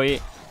 Aoi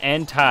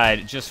and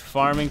Tide just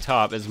farming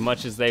top as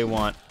much as they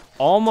want.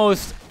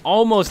 Almost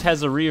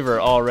has a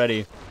Reaver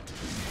already.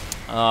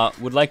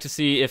 Would like to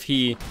see if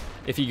he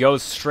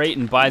goes straight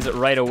and buys it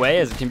right away,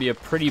 as it can be a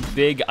pretty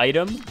big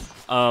item.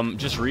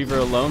 Just Reaver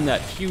alone,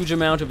 that huge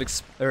amount of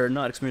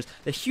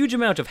the huge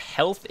amount of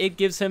health it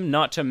gives him,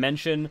 not to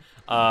mention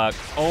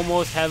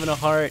almost having a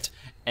heart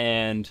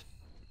and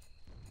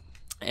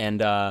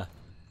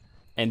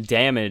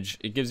damage.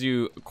 It gives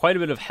you quite a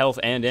bit of health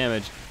and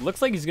damage.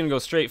 Looks like he's gonna go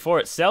straight for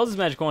it. Sells his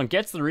magic wand,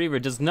 gets the Reaver,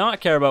 does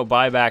not care about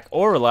buyback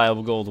or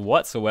reliable gold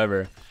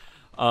whatsoever.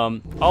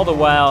 All the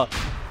while,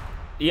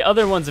 the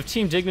other ones of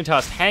Team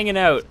Dignitas hanging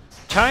out,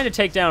 trying to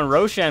take down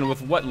Roshan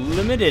with what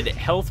limited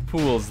health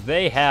pools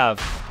they have.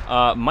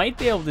 Might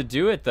be able to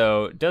do it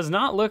though. Does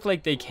not look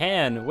like they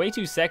can. Way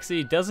too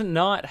sexy. Doesn't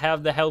not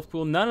have the health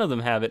pool. None of them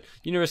have it.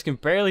 Universe can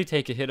barely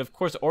take a hit. Of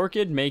course,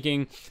 Orchid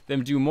making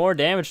them do more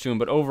damage to him,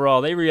 but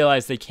overall they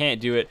realize they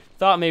can't do it.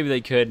 Thought maybe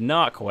they could.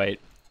 Not quite.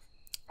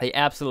 They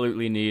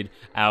absolutely need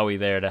Aoi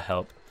there to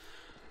help.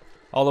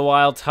 All the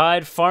while,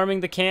 Tide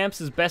farming the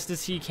camps as best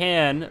as he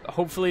can.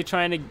 Hopefully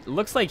trying to...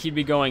 Looks like he'd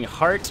be going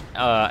Heart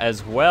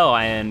as well.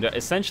 And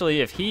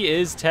essentially, if he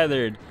is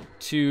tethered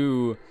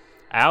to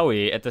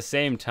Aoi at the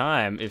same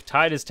time, if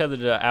Tide is tethered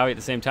to Aoi at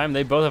the same time,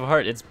 they both have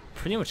Heart. It's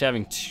pretty much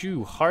having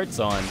 2 hearts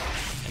on.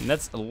 And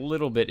that's a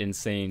little bit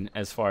insane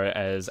as far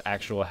as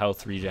actual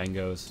health regen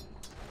goes.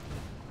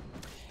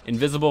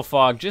 Invisible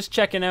Fog just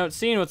checking out,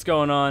 seeing what's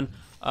going on.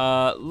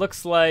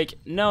 Looks like...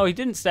 No, he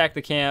didn't stack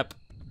the camp.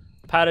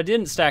 Pada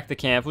didn't stack the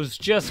camp, was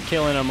just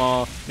killing them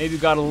all. Maybe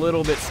got a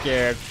little bit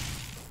scared.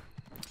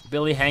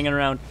 Billy hanging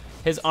around.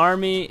 His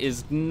army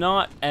is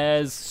not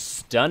as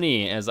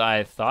stunny as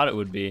I thought it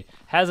would be.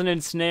 Has an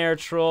ensnare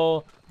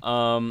troll.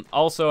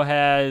 Also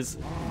has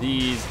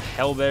these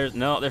hellbears.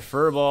 No, they're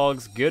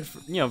furbolgs. Good,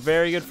 for,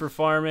 very good for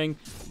farming.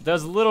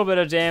 Does a little bit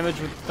of damage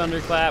with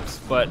thunderclaps,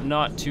 but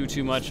not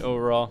too much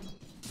overall.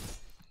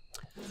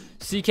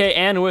 CK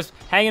and Wisp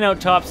hanging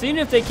out top, seeing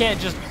if they can't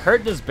just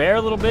hurt this bear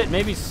a little bit,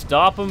 maybe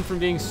stop him from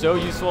being so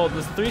useful.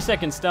 This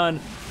 3-second stun,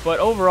 but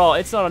overall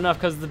it's not enough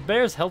because the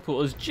bear's health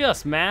pool is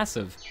just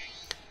massive.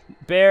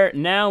 Bear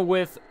now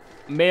with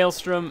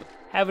Maelstrom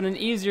having an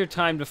easier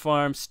time to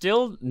farm,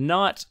 still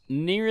not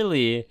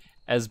nearly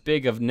as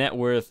big of net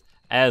worth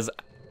as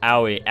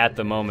Aoi at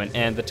the moment,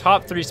 and the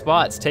top 3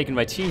 spots taken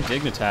by Team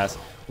Dignitas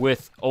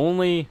with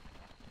only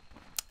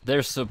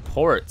their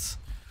supports.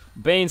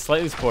 baiN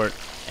slightly support,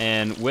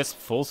 and Wisp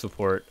full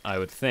support, I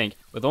would think,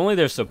 with only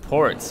their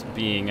supports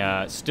being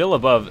still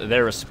above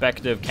their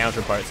respective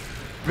counterparts.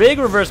 Big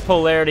reverse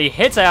polarity,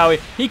 hits Aoi,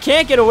 he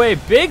can't get away,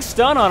 big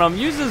stun on him,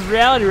 uses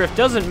Reality Rift,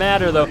 doesn't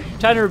matter though.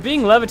 Titan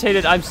being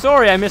levitated, I'm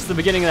sorry I missed the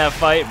beginning of that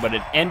fight, but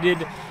it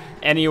ended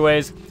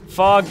anyways.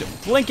 Fogged,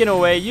 blinking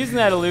away, using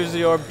that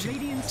Illusory Orb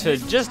to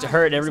just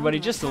hurt everybody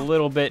just a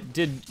little bit,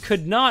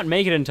 could not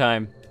make it in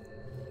time.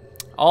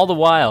 All the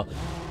while,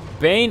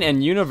 baiN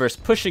and Universe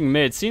pushing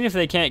mid, seeing if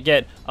they can't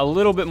get a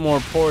little bit more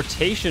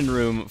portation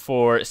room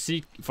for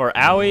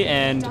Aoi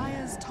and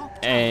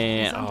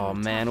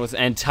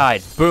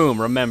Tide.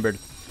 Boom, remembered.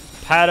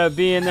 Pada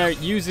being there,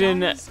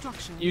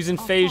 using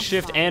phase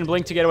shift and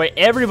blink to get away.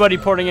 Everybody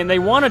porting in. They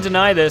want to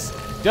deny this.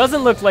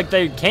 Doesn't look like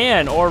they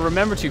can or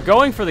remember to.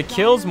 Going for the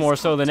kills more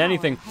so than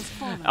anything.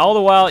 All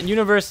the while,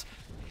 Universe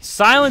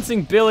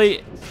silencing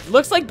Billy.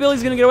 Looks like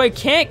Billy's gonna get away.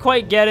 Can't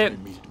quite get it.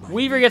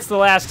 Weaver gets the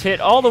last hit.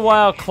 All the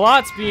while,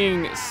 Klotz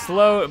being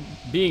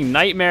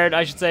nightmared,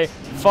 I should say.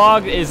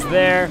 Fog is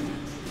there.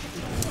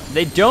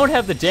 They don't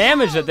have the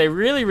damage that they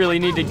really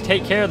need to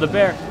take care of the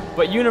bear,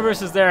 but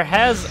Universe is there,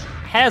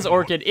 has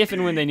Orchid if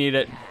and when they need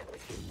it.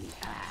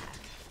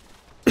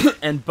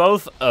 And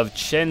both of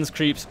Chen's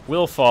creeps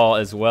will fall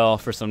as well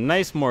for some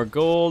nice more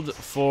gold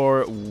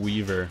for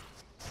Weaver.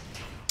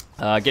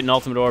 Getting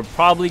Ultimate Orb,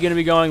 probably going to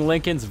be going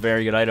Lincoln's.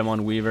 Very good item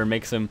on Weaver.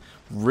 Makes him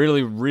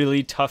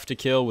really tough to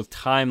kill with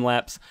time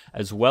lapse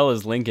as well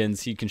as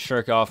Lincoln's. He can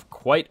shirk off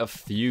quite a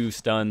few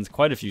stuns,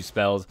 quite a few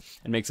spells,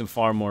 and makes him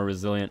far more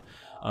resilient.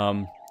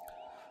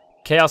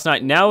 Chaos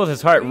Knight now with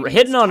his heart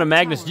hitting on a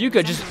Magnus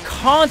Yuka, just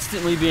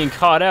constantly being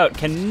caught out,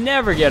 can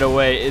never get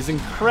away, is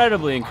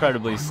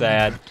incredibly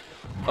sad.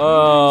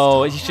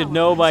 Oh, you should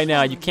know by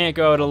now, you can't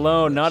go out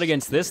alone, not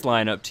against this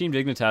lineup. Team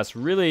Dignitas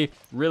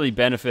really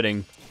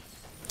benefiting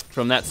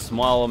from that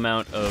small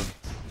amount of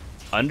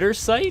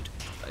undersight.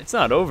 It's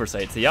not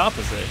oversight, it's the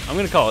opposite. I'm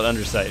gonna call it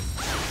undersight.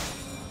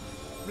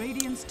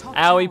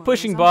 Aoi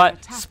pushing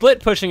bot,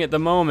 split pushing at the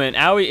moment.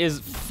 Aoi is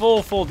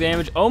full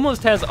damage,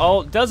 almost has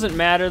ult, doesn't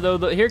matter though.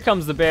 Here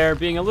comes the bear,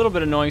 being a little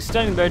bit annoying,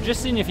 stunning the bear,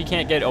 just seeing if he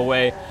can't get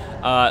away.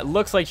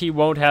 Looks like he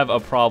won't have a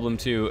problem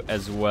too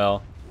as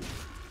well.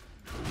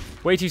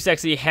 Way too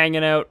sexy,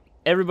 hanging out,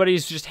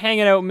 Everybody's just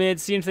hanging out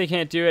mid, seeing if they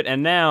can't do it,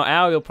 and now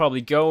Owie will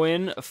probably go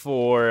in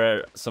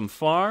for some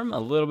farm, a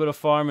little bit of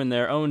farm in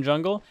their own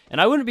jungle,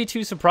 and I wouldn't be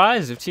too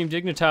surprised if Team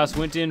Dignitas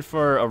went in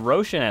for a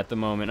Roshan at the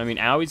moment. I mean,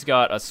 Owie's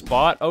got a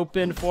spot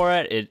open for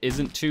it. It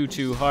isn't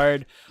too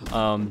hard.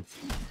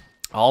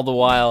 All the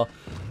while,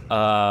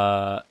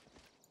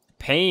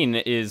 paiN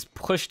is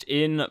pushed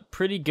in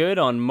pretty good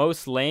on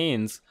most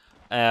lanes,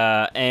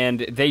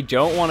 and they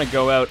don't want to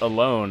go out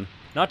alone.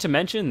 Not to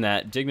mention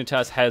that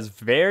Dignitas has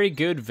very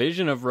good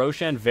vision of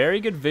Roshan,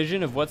 very good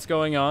vision of what's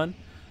going on,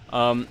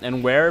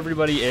 and where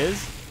everybody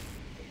is.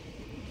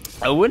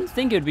 I wouldn't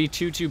think it'd be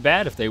too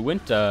bad if they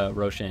went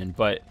Roshan,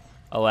 but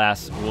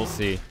alas, we'll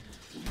see.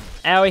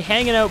 Owie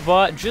hanging out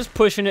bot, just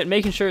pushing it,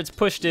 making sure it's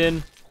pushed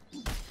in.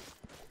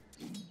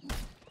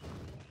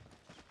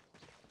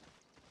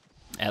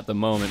 At the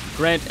moment.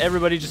 Grant,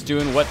 everybody just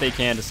doing what they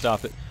can to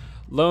stop it.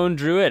 Lone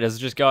Druid has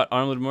just got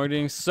Armlet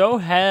Mortgaging. So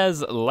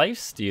has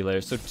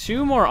Lifestealer. So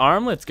 2 more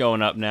Armlets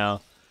going up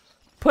now.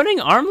 Putting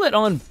Armlet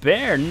on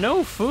Bear.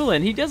 No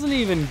fooling. He doesn't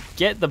even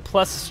get the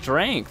plus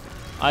strength.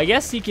 I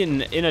guess he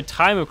can, in a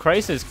time of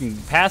crisis, can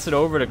pass it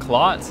over to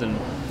Klotz and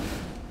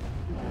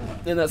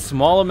that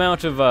small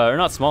amount of, or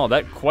not small,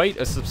 that quite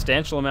a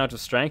substantial amount of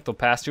strength will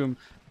pass to him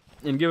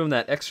and give him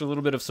that extra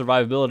little bit of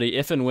survivability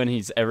if and when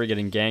he's ever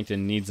getting ganked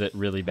and needs it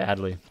really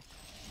badly.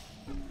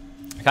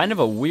 Kind of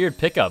a weird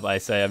pickup, I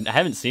say. I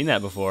haven't seen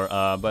that before,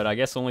 but I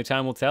guess only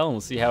time will tell, and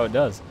we'll see how it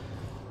does.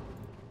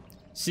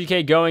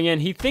 CK going in.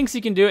 He thinks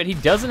he can do it. He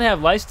doesn't have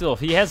lifesteal.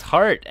 He has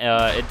heart.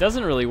 It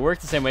doesn't really work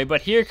the same way,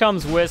 but here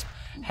comes Wisp.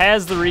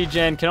 Has the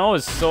regen, can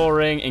always soul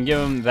ring and give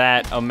him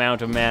that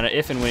amount of mana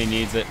if and when he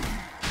needs it.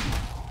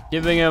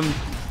 Giving him,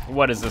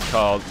 what is this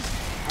called?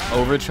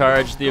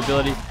 Overcharge the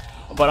ability.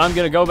 But I'm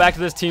going to go back to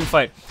this team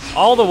fight.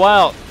 All the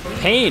while,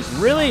 paiN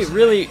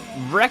really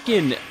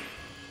wrecking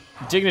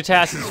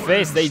Dignitas'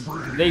 face.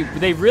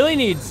 They really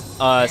need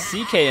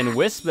CK and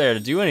Wisp there to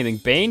do anything.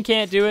 baiN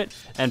can't do it,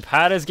 and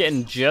Pada's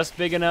getting just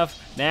big enough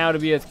now to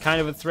be a kind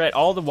of a threat.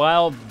 All the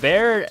while,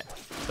 Bear,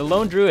 the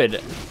Lone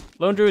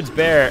Druid's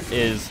Bear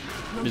is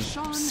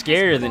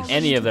scarier than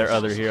any of their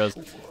other heroes.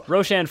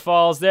 Roshan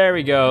falls, there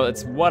we go.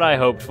 It's what I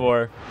hoped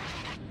for.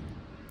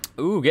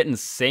 Ooh, getting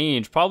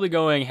Sage, probably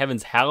going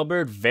Heaven's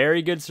Halberd.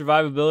 Very good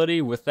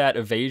survivability with that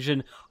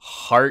evasion,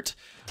 heart.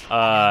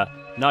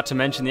 Not to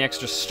mention the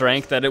extra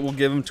strength that it will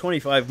give him.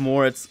 25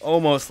 more. It's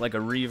almost like a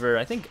Reaver.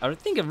 I think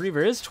a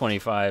Reaver is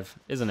 25,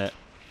 isn't it?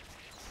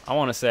 I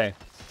want to say.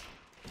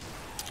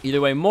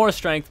 Either way, more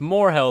strength,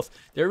 more health.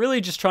 They're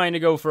really just trying to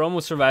go for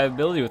almost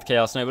survivability with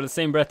Chaos Knight, but at the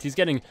same breath, he's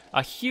getting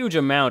a huge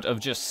amount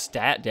of just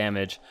stat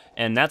damage,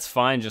 and that's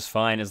fine, just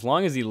fine, as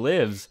long as he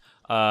lives.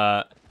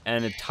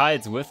 And it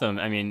tides with him.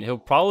 I mean, he'll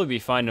probably be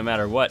fine no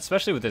matter what,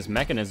 especially with this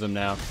mechanism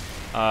now.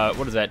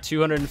 What is that?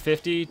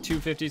 250,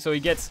 250. So he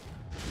gets,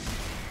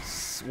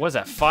 what is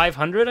that?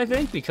 500, I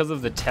think, because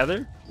of the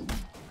tether.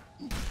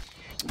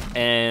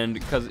 And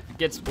because it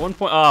gets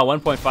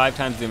 1.5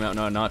 times the amount.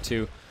 No, not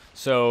 2.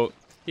 So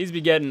he's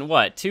be getting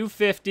what?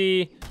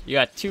 250. You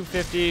got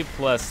 250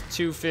 plus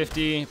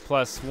 250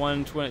 plus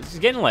 120. He's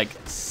getting like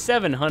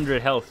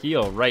 700 health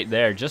heal right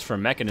there just for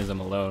mechanism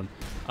alone.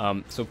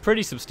 So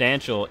pretty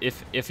substantial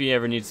if he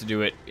ever needs to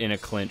do it in a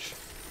clinch.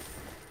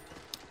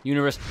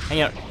 Universe, hang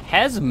out.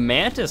 Has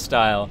Manta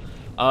style.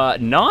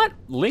 Not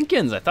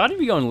Lincoln's. I thought he'd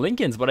be going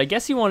Lincoln's, but I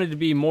guess he wanted to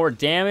be more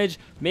damage,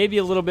 maybe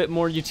a little bit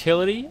more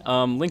utility.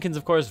 Lincoln's,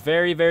 of course,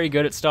 very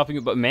good at stopping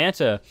it, but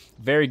Manta,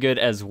 very good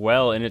as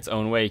well in its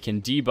own way.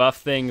 Can debuff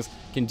things,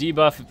 can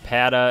debuff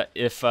Pada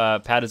if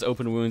Pada's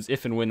open wounds,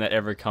 if and when that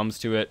ever comes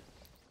to it.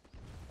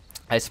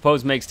 I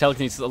suppose makes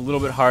telekinesis a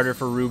little bit harder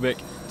for Rubik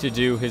to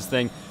do his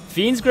thing.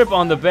 Fiend's Grip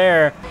on the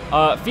Bear.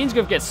 Fiend's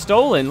Grip gets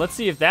stolen. Let's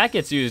see if that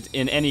gets used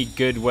in any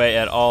good way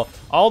at all.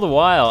 All the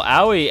while,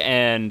 Owie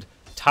and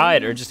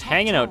Tide are just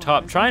hanging out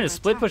top, trying to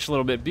split push a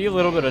little bit, be a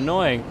little bit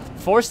annoying,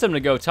 force them to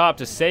go top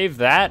to save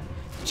that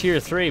tier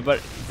 3, but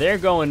they're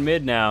going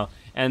mid now,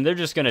 and they're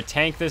just going to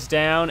tank this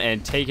down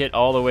and take it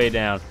all the way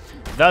down.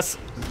 Thus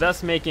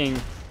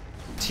making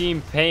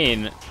Team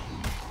paiN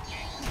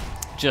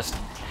just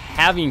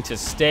having to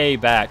stay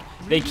back.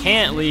 They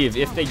can't leave.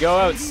 If they go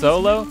out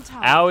solo,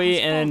 Owie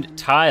and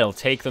Tide will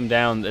take them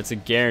down. That's a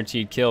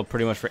guaranteed kill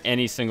pretty much for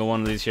any single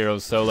one of these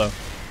heroes solo.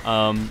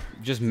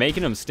 Just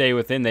making them stay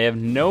within. They have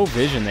no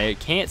vision. They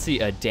can't see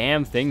a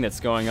damn thing that's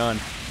going on.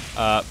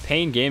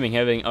 paiN Gaming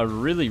having a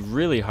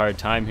really hard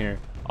time here.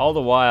 All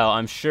the while,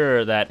 I'm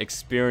sure that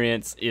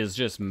experience is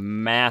just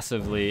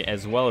massively,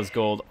 as well as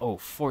gold. Oh,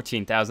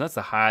 14,000. That's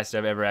the highest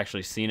I've ever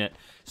actually seen it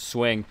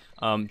swing.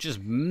 Just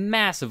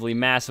massively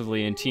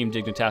in Team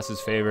Dignitas'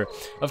 favor.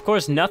 Of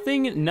course,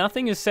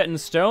 nothing is set in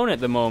stone at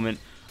the moment.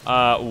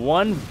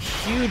 One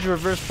huge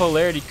reverse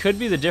polarity could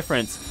be the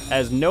difference,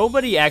 as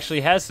nobody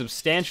actually has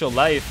substantial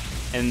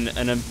life and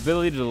an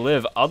ability to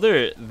live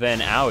other than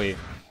Owie.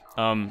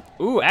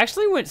 Ooh,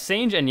 actually went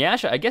Sage and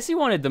Yasha. I guess he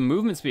wanted the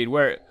movement speed,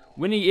 where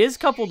when he is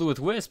coupled with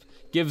Wisp,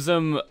 gives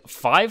him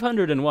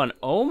 501,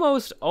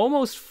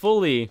 almost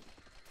fully.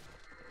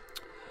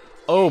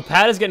 Oh,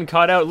 Pat is getting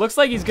caught out. Looks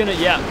like he's gonna,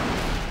 yeah.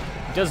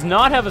 does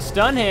not have a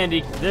stun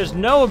handy. There's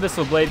no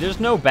Abyssal Blade. There's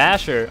no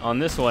Basher on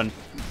this one.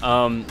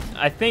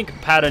 I think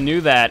paiN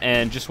knew that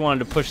and just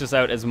wanted to push this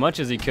out as much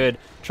as he could,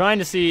 trying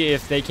to see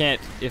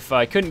if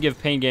I couldn't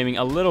give paiN Gaming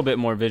a little bit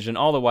more vision.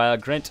 All the while,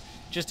 Grint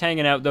just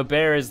hanging out. The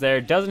bear is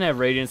there, doesn't have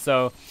Radiance,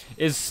 so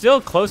is still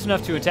close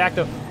enough to attack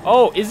though.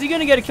 Oh, is he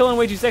gonna get a kill on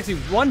Way Too Sexy?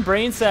 One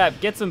Brain Sap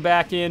gets him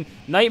back in.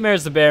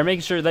 Nightmares the bear,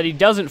 making sure that he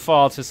doesn't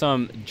fall to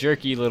some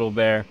jerky little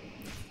bear.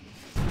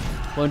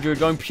 Lone Druid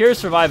going pure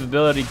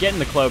survivability, getting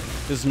the cloak,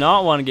 does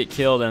not want to get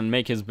killed and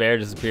make his bear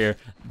disappear.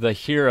 The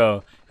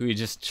hero who he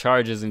just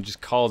charges and just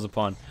calls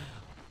upon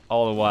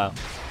all the while.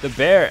 The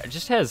bear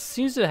just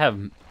seems to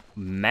have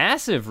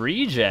massive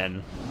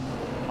regen.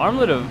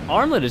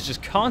 Armlet is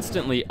just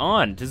constantly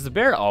on. Does the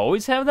bear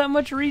always have that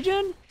much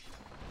regen?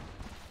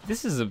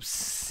 This is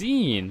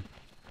obscene.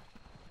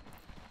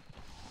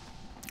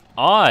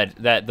 Odd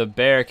that the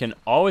bear can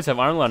always have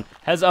Armlet on.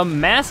 Has a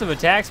massive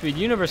attack speed.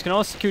 Universe can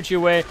also scoot you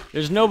away.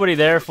 There's nobody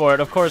there for it.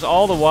 Of course,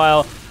 all the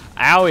while,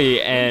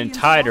 Owie and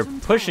Tide are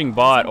pushing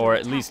bot, or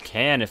at least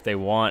can if they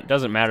want.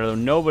 Doesn't matter though.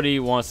 Nobody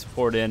wants to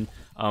port in.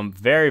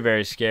 Very,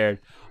 very scared.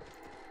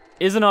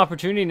 Is an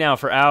opportunity now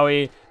for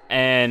Owie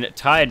and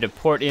Tide to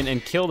port in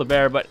and kill the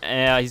bear, but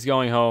he's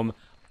going home.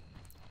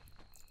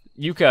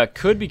 Yuka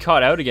could be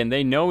caught out again.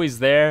 They know he's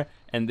there,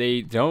 and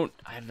they don't.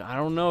 I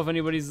don't know if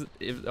anybody's.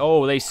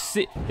 Oh, they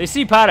see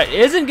paiN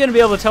isn't going to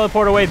be able to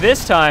teleport away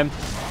this time.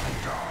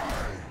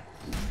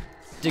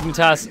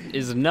 Dignitas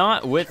is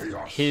not with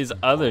his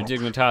other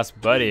Dignitas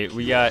buddy.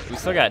 We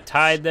still got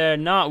Tide there,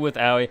 not with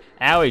Owie.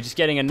 Owie just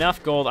getting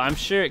enough gold. I'm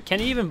sure.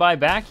 Can he even buy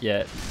back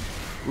yet?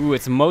 Ooh,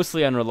 it's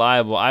mostly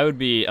unreliable. I would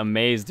be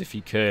amazed if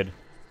he could.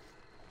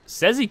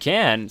 Says he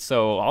can,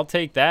 so I'll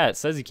take that.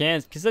 Says he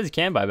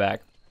can buy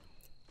back.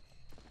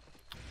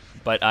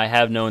 But I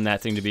have known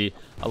that thing to be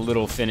a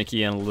little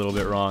finicky and a little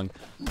bit wrong.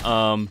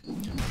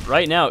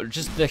 Right now,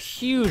 just the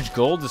huge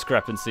gold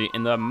discrepancy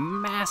and the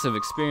massive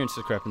experience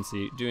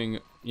discrepancy doing,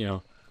 you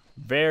know,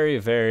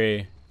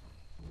 making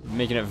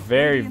it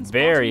very,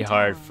 very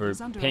hard for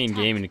paiN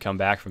Gaming to come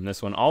back from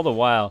this one. All the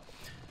while,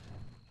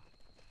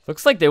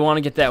 looks like they want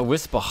to get that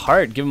Wisp of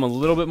Heart, give them a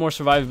little bit more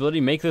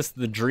survivability, make this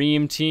the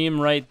dream team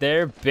right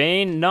there.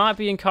 baiN not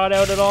being caught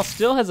out at all,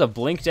 still has a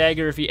Blink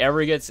Dagger if he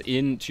ever gets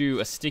into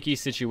a sticky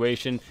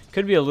situation.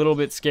 Could be a little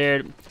bit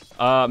scared.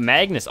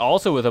 Magnus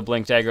also with a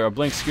Blink Dagger, a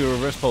Blink Skew,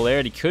 Reverse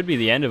Polarity could be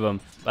the end of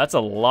him. That's a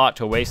lot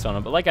to waste on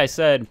him. But like I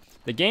said,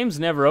 the game's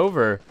never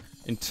over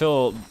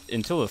until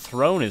the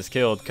throne is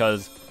killed,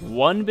 because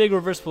one big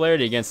Reverse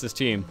Polarity against this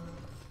team.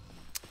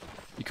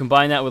 You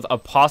combine that with a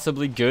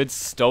possibly good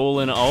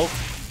stolen ult,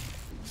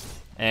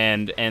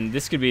 and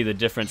this could be the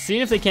difference.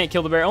 Seeing if they can't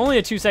kill the bear. Only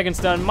a 2-second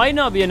stun might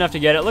not be enough to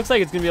get it. Looks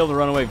like it's gonna be able to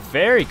run away.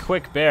 Very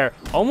quick bear.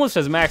 Almost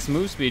has max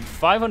move speed.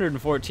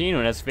 514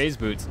 when it has phase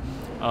boots.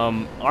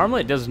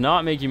 Armlet does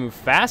not make you move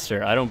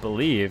faster, I don't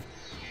believe.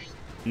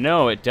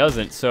 No, it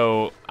doesn't.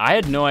 So I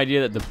had no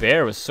idea that the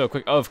bear was so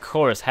quick. Of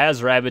course,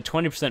 has Rabid,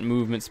 20%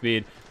 movement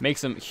speed.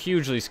 Makes him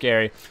hugely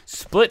scary.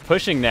 Split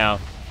pushing now.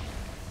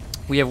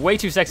 We have Way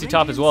Too Sexy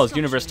top as well as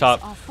Universe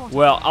top.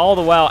 Well, all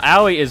the while,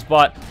 Owie is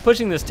bot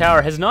pushing this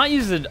tower. Has not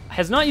used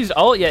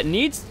ult yet.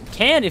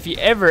 Can if he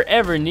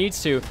ever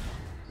needs to.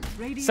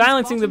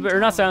 Silencing the bear,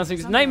 not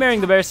silencing,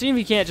 nightmaring the bear. Seeing if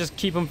he can't just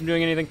keep him from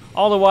doing anything.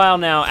 All the while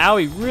now,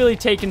 Owie really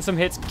taking some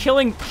hits,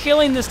 killing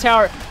this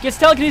tower. Gets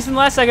telekinesis in the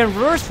last second.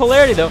 Reverse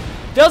Polarity though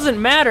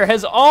doesn't matter.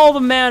 Has all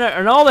the mana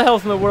and all the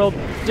health in the world.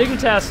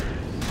 Dignitas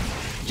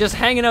just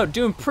hanging out,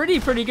 doing pretty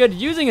good,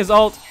 using his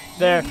ult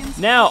there.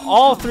 Now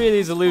all three of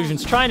these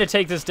illusions trying to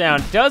take this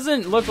down.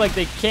 Doesn't look like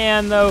they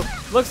can though.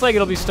 Looks like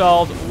it'll be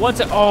stalled.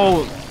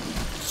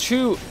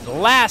 Two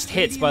last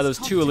hits by those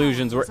two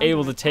illusions were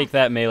able to take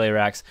that melee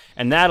racks,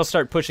 and that'll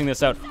start pushing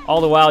this out. All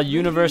the while,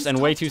 Universe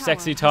and Way Too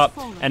Sexy top,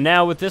 and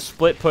now with this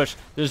split push,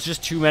 there's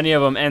just too many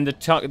of them, and the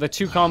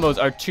two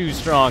combos are too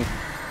strong.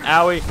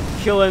 Owie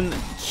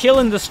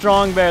killing the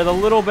strong bear. The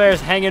little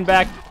bear's hanging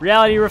back.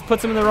 Reality Rift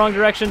puts him in the wrong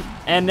direction,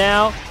 and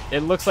now it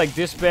looks like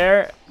this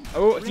bear.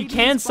 Oh, he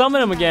can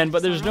summon him again,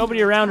 but there's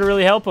nobody around to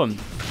really help him.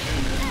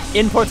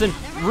 Imports in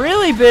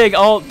really big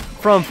ult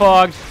from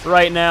Fogged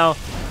right now.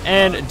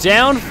 And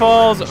down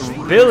falls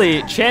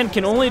Billy. Chen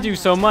can only do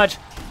so much.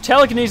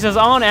 Telekinesis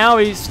on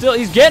Owie. Still,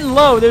 he's getting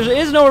low. There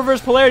is no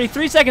Reverse Polarity.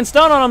 3-second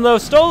stun on him, though.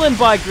 Stolen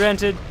by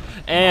Granted.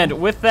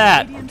 And with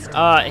that,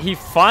 he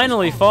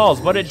finally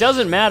falls. But it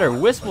doesn't matter.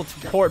 Wisp will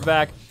port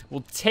back.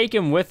 Will take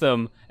him with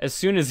him as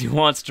soon as he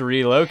wants to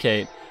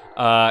relocate.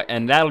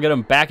 And that'll get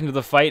him back into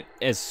the fight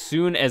as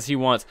soon as he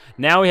wants.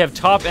 Now we have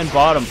top and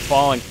bottom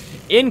falling.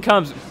 In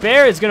comes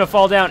Bear is going to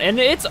fall down. And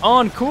it's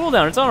on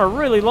cooldown. It's on a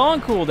really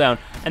long cooldown.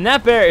 And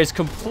that bear is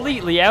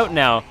completely out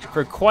now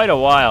for quite a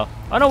while.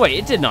 Oh, no, wait,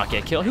 it did not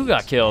get killed. Who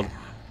got killed?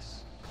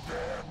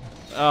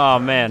 Oh,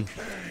 man.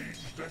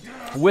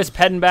 Wisp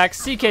heading back.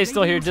 CK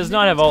still here, does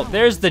not have ult.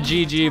 There's the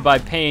GG by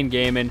paiN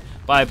Gaming,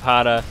 by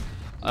paiN.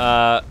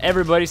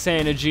 Everybody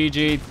saying a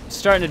GG,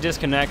 starting to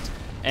disconnect.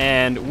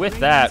 And with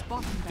that,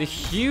 the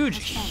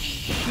huge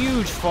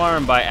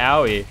farm by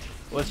Owie.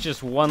 Let's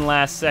just one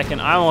last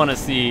second. I want to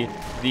see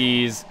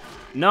these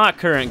not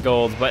current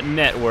gold, but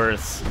net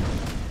worths.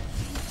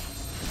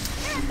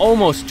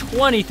 Almost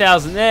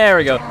 20,000. There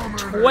we go.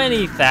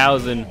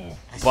 20,000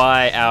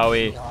 by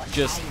Aoi.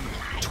 Just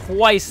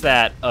twice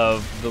that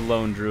of the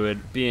Lone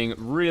Druid, being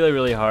really,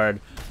 really hard.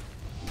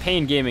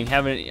 paiN Gaming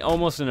having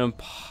almost an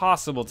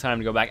impossible time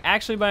to go back.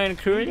 Actually buying a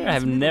courier. I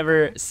have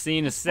never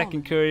seen a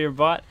second courier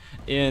bot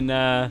in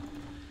a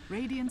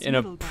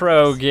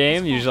pro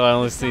game. Usually I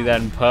only see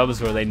that in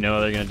pubs where they know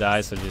they're gonna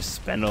die, so just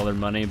spend all their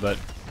money, but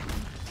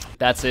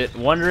that's it.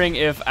 Wondering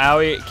if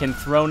Aoi can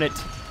throne it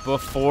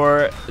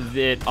before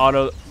it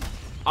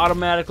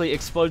automatically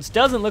explodes.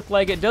 Doesn't look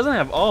like it. Doesn't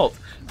have ult.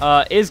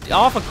 Is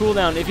off a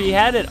cooldown. If he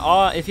had it,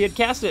 if he had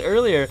cast it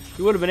earlier,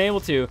 he would have been able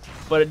to.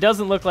 But it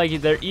doesn't look like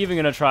they're even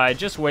gonna try.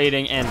 Just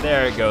waiting, and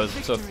there it goes.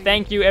 So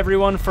thank you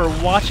everyone for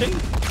watching.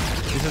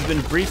 This has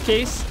been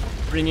Briefcase,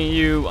 bringing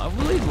you, I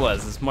believe it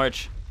was this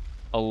March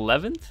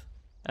 11th.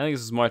 I think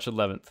this is March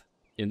 11th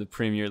in the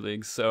Premier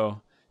League.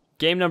 So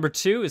game number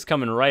 2 is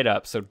coming right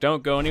up. So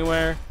don't go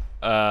anywhere.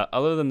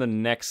 Other than the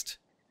next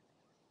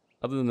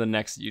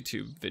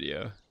YouTube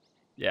video.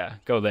 Yeah,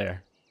 go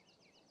there.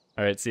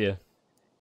 All right, see ya.